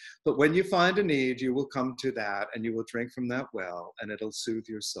here, but when you find a need, you will come to that and you will drink from that well, and it'll soothe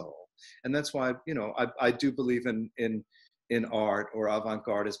your soul. And that's why, you know, I do believe in art or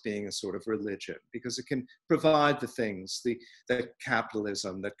avant-garde as being a sort of religion, because it can provide the things, that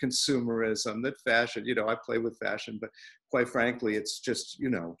capitalism, that consumerism, that fashion. You know, I play with fashion, but quite frankly, it's just, you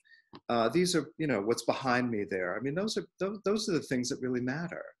know, these are, you know, what's behind me there. I mean, those are the things that really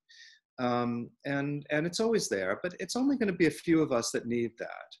matter. And it's always there, but it's only going to be a few of us that need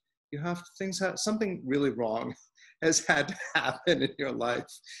that. Something really wrong has had to happen in your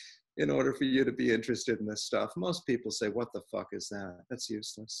life in order for you to be interested in this stuff. Most people say, what the fuck is that? That's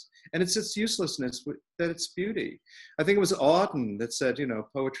useless. And it's its uselessness that it's beauty. I think it was Auden that said, you know,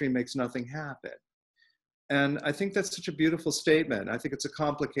 poetry makes nothing happen. And I think that's such a beautiful statement. I think it's a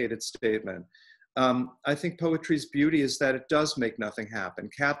complicated statement. I think poetry's beauty is that it does make nothing happen.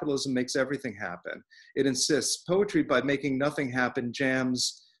 Capitalism makes everything happen. It insists. Poetry, by making nothing happen,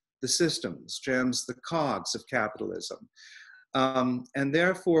 jams the systems, jams the cogs of capitalism. And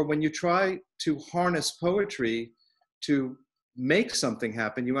therefore, when you try to harness poetry to make something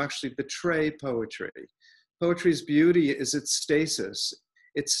happen, you actually betray poetry. Poetry's beauty is its stasis.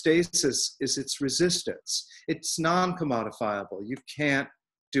 Its stasis is its resistance. It's non-commodifiable. You can't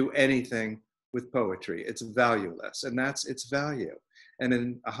do anything with poetry. It's valueless, and that's its value. And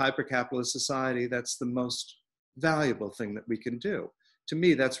in a hyper-capitalist society, that's the most valuable thing that we can do. To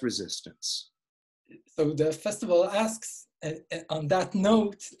me, that's resistance. So the festival asks, on that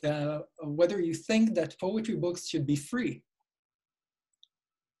note, whether you think that poetry books should be free.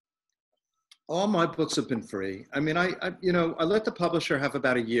 All my books have been free. I mean, I let the publisher have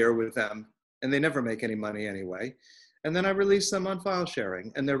about a year with them, and they never make any money anyway. And then I release them on file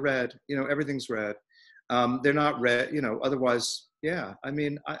sharing, and they're read. Everything's read. They're not read. Otherwise, yeah. I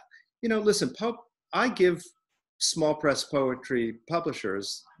mean, listen, I give small press poetry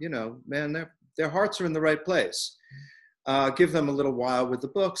publishers, man, their hearts are in the right place. Give them a little while with the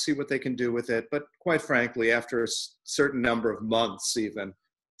book, see what they can do with it. But quite frankly, after a certain number of months, even,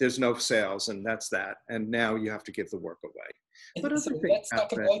 there's no sales, and that's that. And now you have to give the work away. But so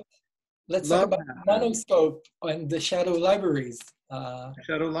let's talk about Monoscope and the shadow libraries.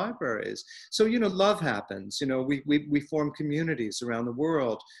 Shadow libraries. So, love happens. We form communities around the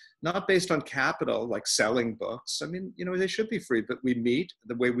world, not based on capital, like selling books. I mean, they should be free, but we meet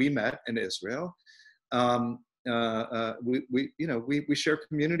the way we met in Israel. We share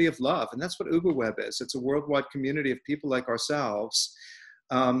community of love, and that's what UberWeb is. It's a worldwide community of people like ourselves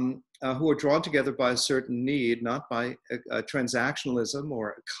who are drawn together by a certain need, not by transactionalism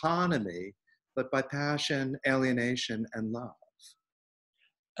or economy, but by passion, alienation, and love.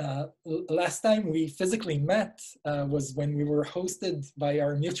 Last time we physically met was when we were hosted by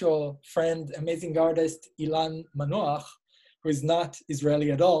our mutual friend, amazing artist, Ilan Manoach, who is not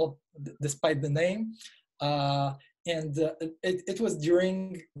Israeli at all, despite the name. It was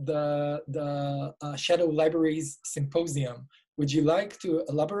during the Shadow Libraries Symposium. Would you like to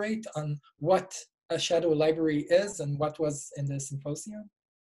elaborate on what a shadow library is and what was in the symposium?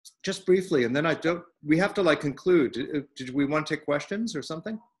 Just briefly, and then we have to conclude. Did we want to take questions or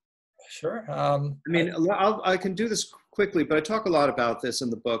something? Sure. I can do this quickly, but I talk a lot about this in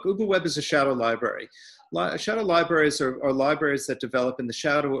the book. UberWeb is a shadow library. Shadow libraries are libraries that develop in the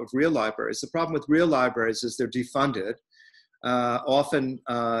shadow of real libraries. The problem with real libraries is they're defunded. Often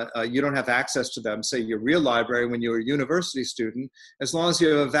you don't have access to them. Say your real library when you're a university student, as long as you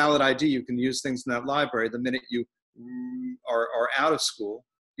have a valid ID, you can use things in that library. The minute you are out of school,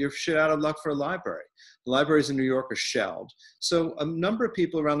 you're shit out of luck for a library. The libraries in New York are shelled. So a number of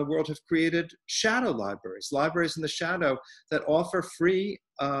people around the world have created shadow libraries in the shadow that offer free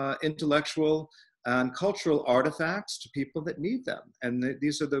intellectual and cultural artifacts to people that need them. And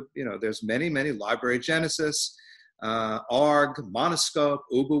these are there's many, many, Library Genesis, ARG, Monoscope,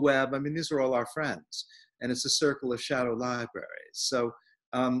 UberWeb. I mean, these are all our friends. And it's a circle of shadow libraries. So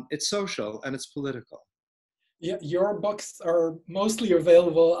it's social and it's political. Yeah, your books are mostly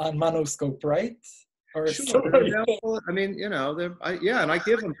available on Monoscope, right? Or sure, they're available. I mean, and I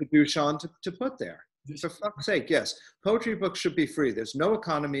give them to Dushan to put there. For fuck's sake, yes. Poetry books should be free. There's no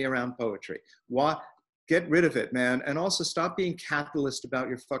economy around poetry. Why? Get rid of it, man. And also stop being capitalist about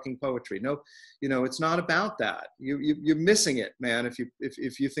your fucking poetry. No, it's not about that. You're missing it, man.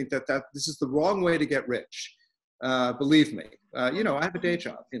 If you think that this is the wrong way to get rich. Believe me, I have a day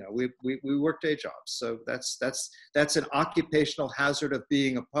job. We work day jobs, so that's an occupational hazard of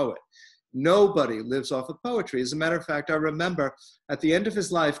being a poet. Nobody lives off of poetry. As a matter of fact, I remember at the end of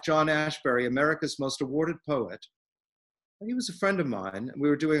his life, John Ashbery, America's most awarded poet, he was a friend of mine, and we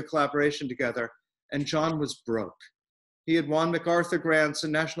were doing a collaboration together, and John was broke. He had won MacArthur grants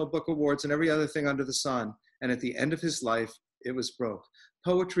and National Book Awards and every other thing under the sun, and at the end of his life, it was broke.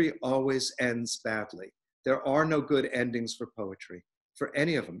 Poetry always ends badly. There are no good endings for poetry, for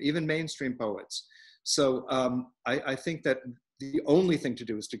any of them, even mainstream poets. So I think that the only thing to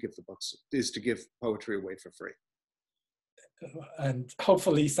do is to give poetry away for free. And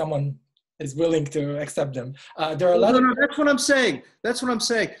hopefully someone is willing to accept them. There are a lot of... No, that's what I'm saying. That's what I'm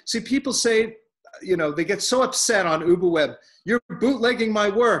saying. See, people say, they get so upset on UberWeb. You're bootlegging my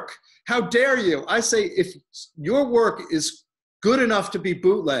work. How dare you? I say, if your work is good enough to be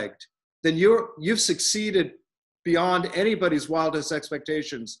bootlegged, then you've succeeded beyond anybody's wildest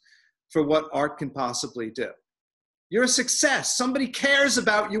expectations for what art can possibly do. You're a success. Somebody cares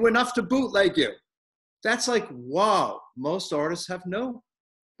about you enough to bootleg you. That's like, wow, most artists have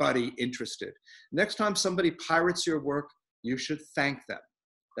nobody interested. Next time somebody pirates your work, you should thank them.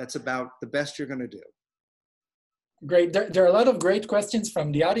 That's about the best you're going to do. Great. There are a lot of great questions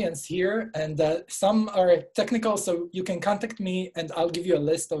from the audience here, and some are technical, so you can contact me and I'll give you a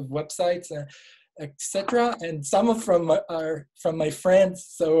list of websites, etc. And some of are from my friends,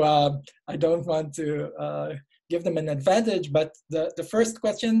 so I don't want to give them an advantage, but the first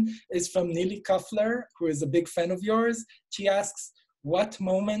question is from Nili Kuffler, who is a big fan of yours. She asks, what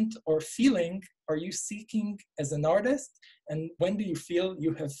moment or feeling are you seeking as an artist? And when do you feel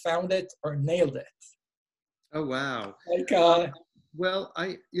you have found it or nailed it? Oh, wow. Like, well,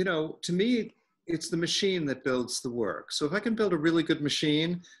 to me, it's the machine that builds the work. So if I can build a really good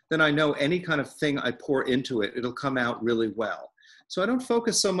machine, then I know any kind of thing I pour into it, it'll come out really well. So I don't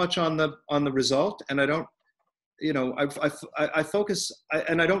focus so much on the result, and I don't, I focus,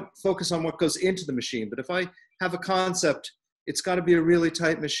 and I don't focus on what goes into the machine. But if I have a concept, it's got to be a really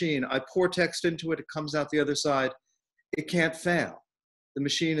tight machine. I pour text into it, it comes out the other side. It can't fail. The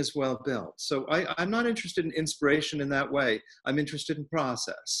machine is well built. So I'm not interested in inspiration in that way. I'm interested in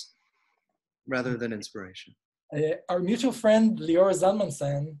process rather than inspiration. Our mutual friend, Lior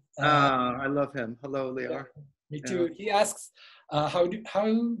Zalmanson. I love him. Hello, Lior. Me too. Yeah. He asks, how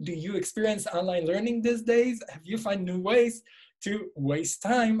do you experience online learning these days? Have you found new ways to waste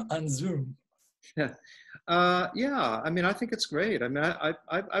time on Zoom? Yeah. I mean, I think it's great. I mean,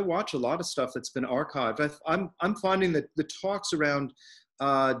 I watch a lot of stuff that's been archived. I'm finding that the talks around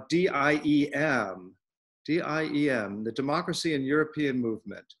DIEM, the Democracy and European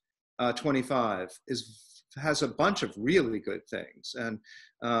Movement, 25 has a bunch of really good things, and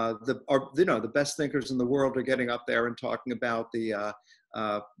the best thinkers in the world are getting up there and talking about the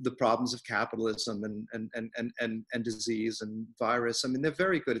problems of capitalism and disease and virus. I mean, they're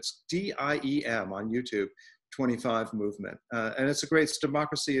very good. It's DIEM on YouTube, 25 movement, and it's it's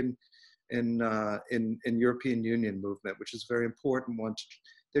democracy in European Union movement, which is a very important one.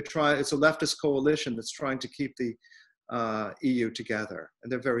 It's a leftist coalition that's trying to keep the EU together,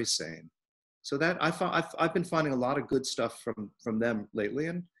 and they're very sane. So that I've been finding a lot of good stuff from them lately,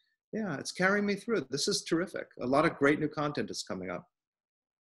 and yeah, it's carrying me through. This is terrific. A lot of great new content is coming up.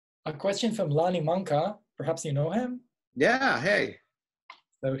 A question from Lani Manka. Perhaps you know him? Yeah, hey.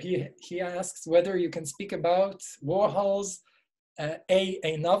 So he asks whether you can speak about Warhol's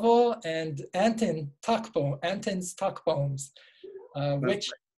a novel and Anton's talk poems. Which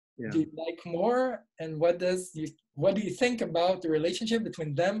do you like more, and what do you think about the relationship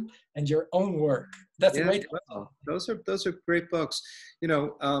between them and your own work? That's a great. Well, those are great books.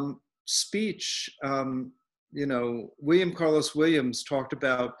 Speech. William Carlos Williams talked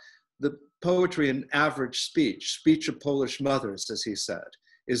about the poetry in average speech of Polish mothers, as he said,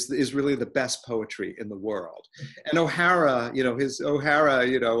 is really the best poetry in the world. And O'Hara,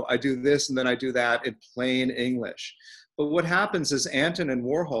 I do this and then I do that in plain English. But what happens is Anton and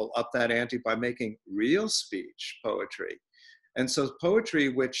Warhol up that ante by making real speech poetry. And so poetry,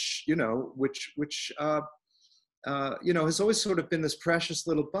 which has always sort of been this precious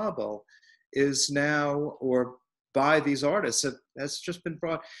little bubble, is now, or by these artists, has just been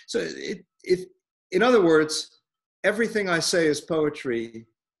brought. So in other words, everything I say is poetry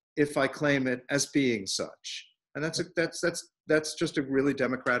if I claim it as being such. And that's just a really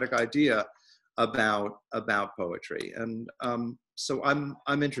democratic idea about poetry. And so I'm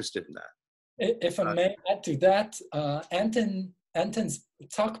interested in that. If I may add to that, Anton's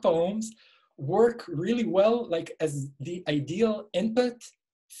talk poems work really well, like as the ideal input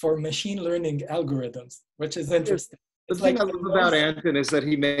for machine learning algorithms, which is interesting. The thing I love about Anton is that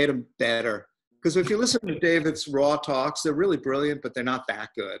he made them better. Because if you listen to David's raw talks, they're really brilliant, but they're not that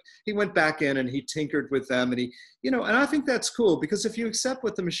good. He went back in and he tinkered with them, and and I think that's cool, because if you accept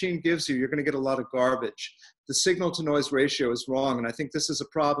what the machine gives you, you're going to get a lot of garbage. The signal to noise ratio is wrong, and I think this is a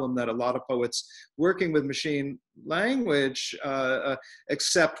problem that a lot of poets working with machine language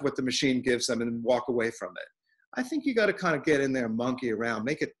accept what the machine gives them and walk away from it. I think you got to kind of get in there and monkey around,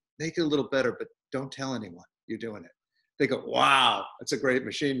 make it a little better, but don't tell anyone you're doing it. They go, wow, that's a great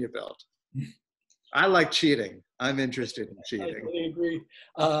machine you built. I like cheating. I'm interested in cheating. I totally agree.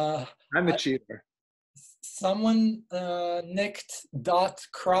 I'm a cheater. Someone,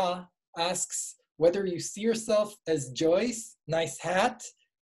 Nicked.Cra, asks whether you see yourself as Joyce, nice hat,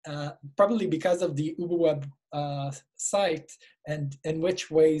 probably because of the UbuWeb site, and in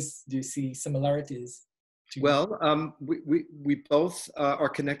which ways do you see similarities? Well, we both are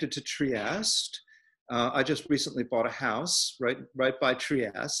connected to Trieste. I just recently bought a house right by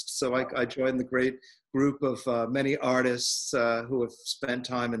Trieste, so I joined the great group of many artists who have spent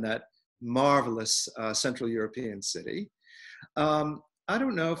time in that marvelous Central European city. I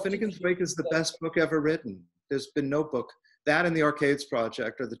don't know, Finnegan's Wake is the best book ever written. There's been no book. That and the Arcades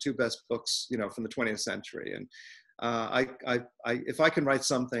Project are the two best books, from the 20th century. And if I can write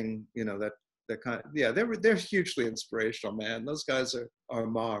something, that kind of, they're hugely inspirational, man. Those guys are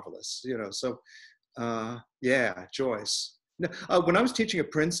marvelous, so. Joyce. No, when I was teaching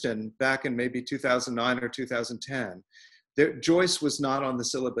at Princeton back in maybe 2009 or 2010, Joyce was not on the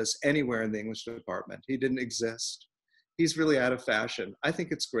syllabus anywhere in the English department. He didn't exist. He's really out of fashion. I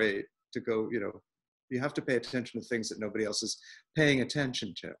think it's great to go, you have to pay attention to things that nobody else is paying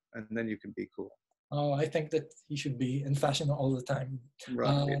attention to, and then you can be cool. Oh, I think that he should be in fashion all the time.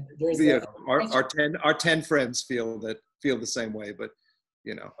 Right. Our 10 friends feel the same way, but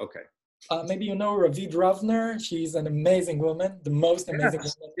okay. Maybe you know Ravid Ravner. She's an amazing woman, the most amazing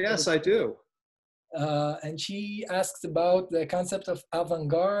woman. Yes, I do. And she asks about the concept of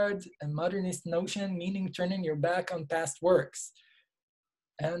avant-garde and modernist notion, meaning turning your back on past works.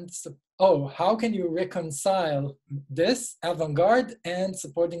 And so, how can you reconcile this avant-garde and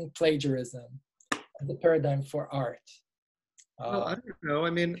supporting plagiarism as a paradigm for art? Well, I don't know. I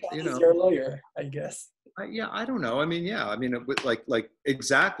mean, He's your lawyer, I guess. Yeah, I don't know. I mean, like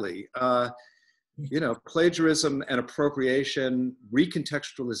exactly. Plagiarism and appropriation,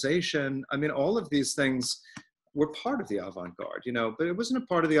 recontextualization. I mean, all of these things were part of the avant-garde, but it wasn't a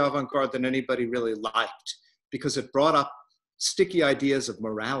part of the avant-garde that anybody really liked because it brought up sticky ideas of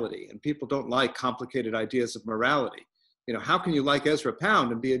morality, and people don't like complicated ideas of morality. How can you like Ezra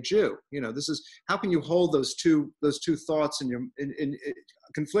Pound and be a Jew? This is, how can you hold those two thoughts in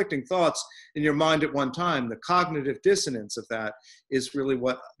conflicting thoughts in your mind at one time? The cognitive dissonance of that is really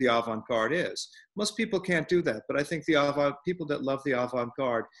what the avant-garde is. Most people can't do that, but I think people that love the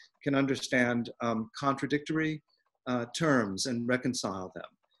avant-garde can understand contradictory terms and reconcile them.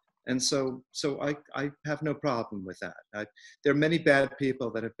 And so I have no problem with that. There are many bad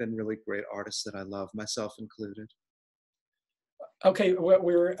people that have been really great artists that I love, myself included. Okay,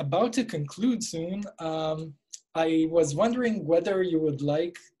 we're about to conclude soon. I was wondering whether you would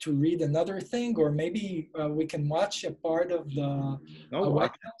like to read another thing, or maybe we can watch a part of the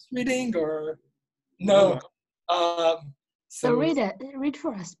White House reading, or no. So read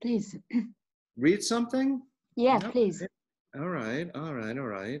for us, please. Read something? Yeah, no, please. All right.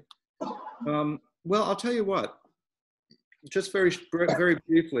 Well, I'll tell you what. Just very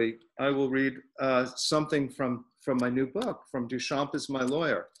briefly, I will read something from my new book, From Duchamp is My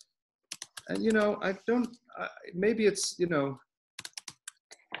Lawyer. And maybe it's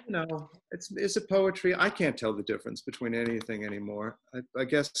is it poetry? I can't tell the difference between anything anymore. I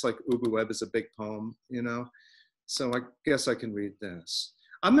guess like Ubu Web is a big poem, so I guess I can read this.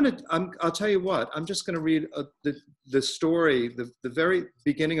 I'll tell you what, I'm just gonna read the story. The very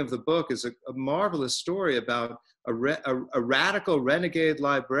beginning of the book is a marvelous story about a radical renegade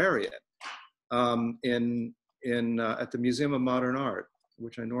librarian at the Museum of Modern Art,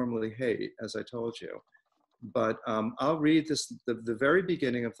 which I normally hate, as I told you. But I'll read the very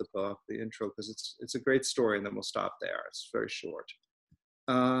beginning of the book, the intro, because it's a great story, and then we'll stop there. It's very short.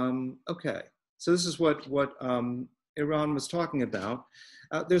 Okay, so this is what Eran was talking about.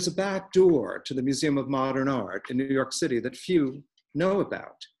 There's a back door to the Museum of Modern Art in New York City that few know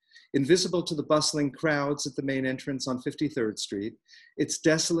about. Invisible to the bustling crowds at the main entrance on 53rd Street, it's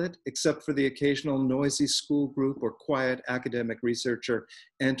desolate except for the occasional noisy school group or quiet academic researcher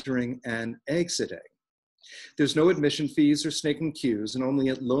entering and exiting. There's no admission fees or snaking queues, and only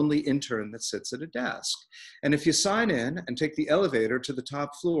a lonely intern that sits at a desk. And if you sign in and take the elevator to the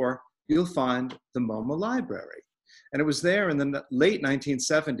top floor, you'll find the MoMA library. And it was there in the late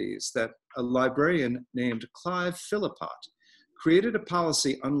 1970s that a librarian named Clive Philippot created a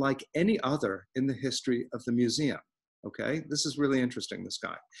policy unlike any other in the history of the museum. Okay, this is really interesting, this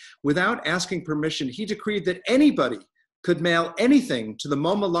guy. Without asking permission, he decreed that anybody could mail anything to the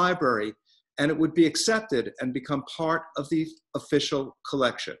MoMA library and it would be accepted and become part of the official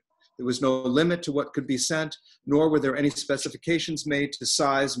collection. There was no limit to what could be sent, nor were there any specifications made to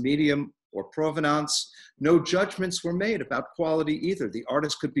size, medium, or provenance. No judgments were made about quality either. The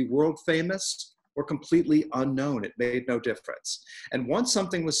artist could be world famous or completely unknown. It made no difference. And once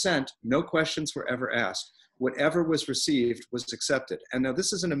something was sent, no questions were ever asked. Whatever was received was accepted. And now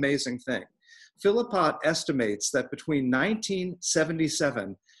this is an amazing thing. Philippot estimates that between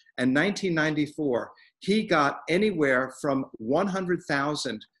 1977 and 1994, he got anywhere from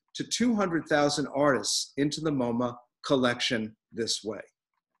 100,000 to 200,000 artists into the MoMA collection this way.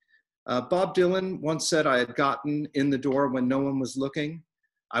 Bob Dylan once said, I had gotten in the door when no one was looking.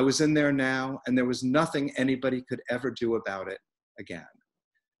 I was in there now, and there was nothing anybody could ever do about it again.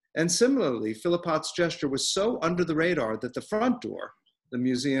 And similarly, Philippot's gesture was so under the radar that the front door, the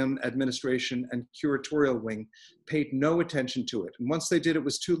museum administration and curatorial wing, paid no attention to it. And once they did, it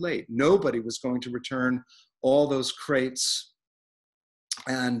was too late. Nobody was going to return all those crates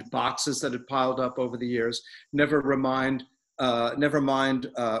and boxes that had piled up over the years, never mind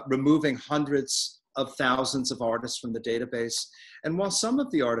removing hundreds of thousands of artists from the database. And while some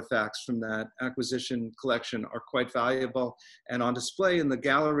of the artifacts from that acquisition collection are quite valuable and on display in the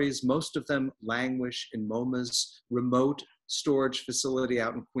galleries, most of them languish in MoMA's remote storage facility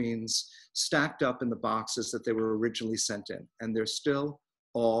out in Queens, stacked up in the boxes that they were originally sent in. And they're still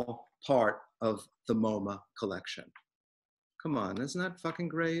all part of the MoMA collection. Come on, isn't that fucking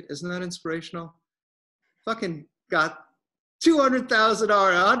great? Isn't that inspirational? Fucking got 200,000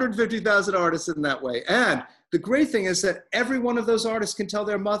 artists, 150,000 artists in that way. And the great thing is that every one of those artists can tell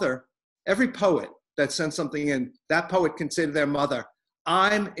their mother, every poet that sends something in, that poet can say to their mother,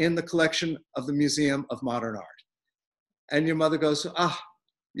 I'm in the collection of the Museum of Modern Art. And your mother goes, ah,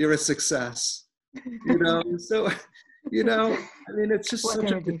 you're a success. You know, so, you know, I mean, it's just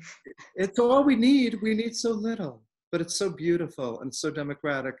such a, it's all we need. We need so little, but it's so beautiful and it's so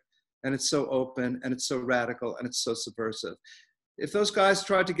democratic and it's so open and it's so radical and it's so subversive. If those guys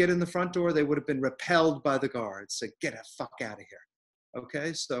tried to get in the front door, they would have been repelled by the guards. Say, get the fuck out of here.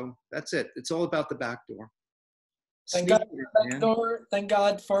 Okay, so that's it. It's all about the back door. Thank God for the back door. Thank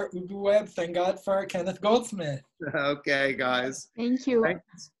God for Ubu Webb. Thank God for Kenneth Goldsmith. Okay, guys. Thank you.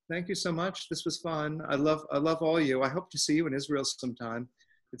 Thank you so much. This was fun. I love all you. I hope to see you in Israel sometime.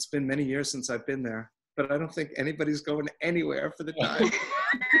 It's been many years since I've been there, but I don't think anybody's going anywhere for the time.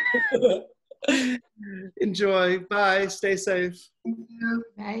 Enjoy. Bye. Stay safe.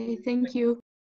 Bye. Thank you.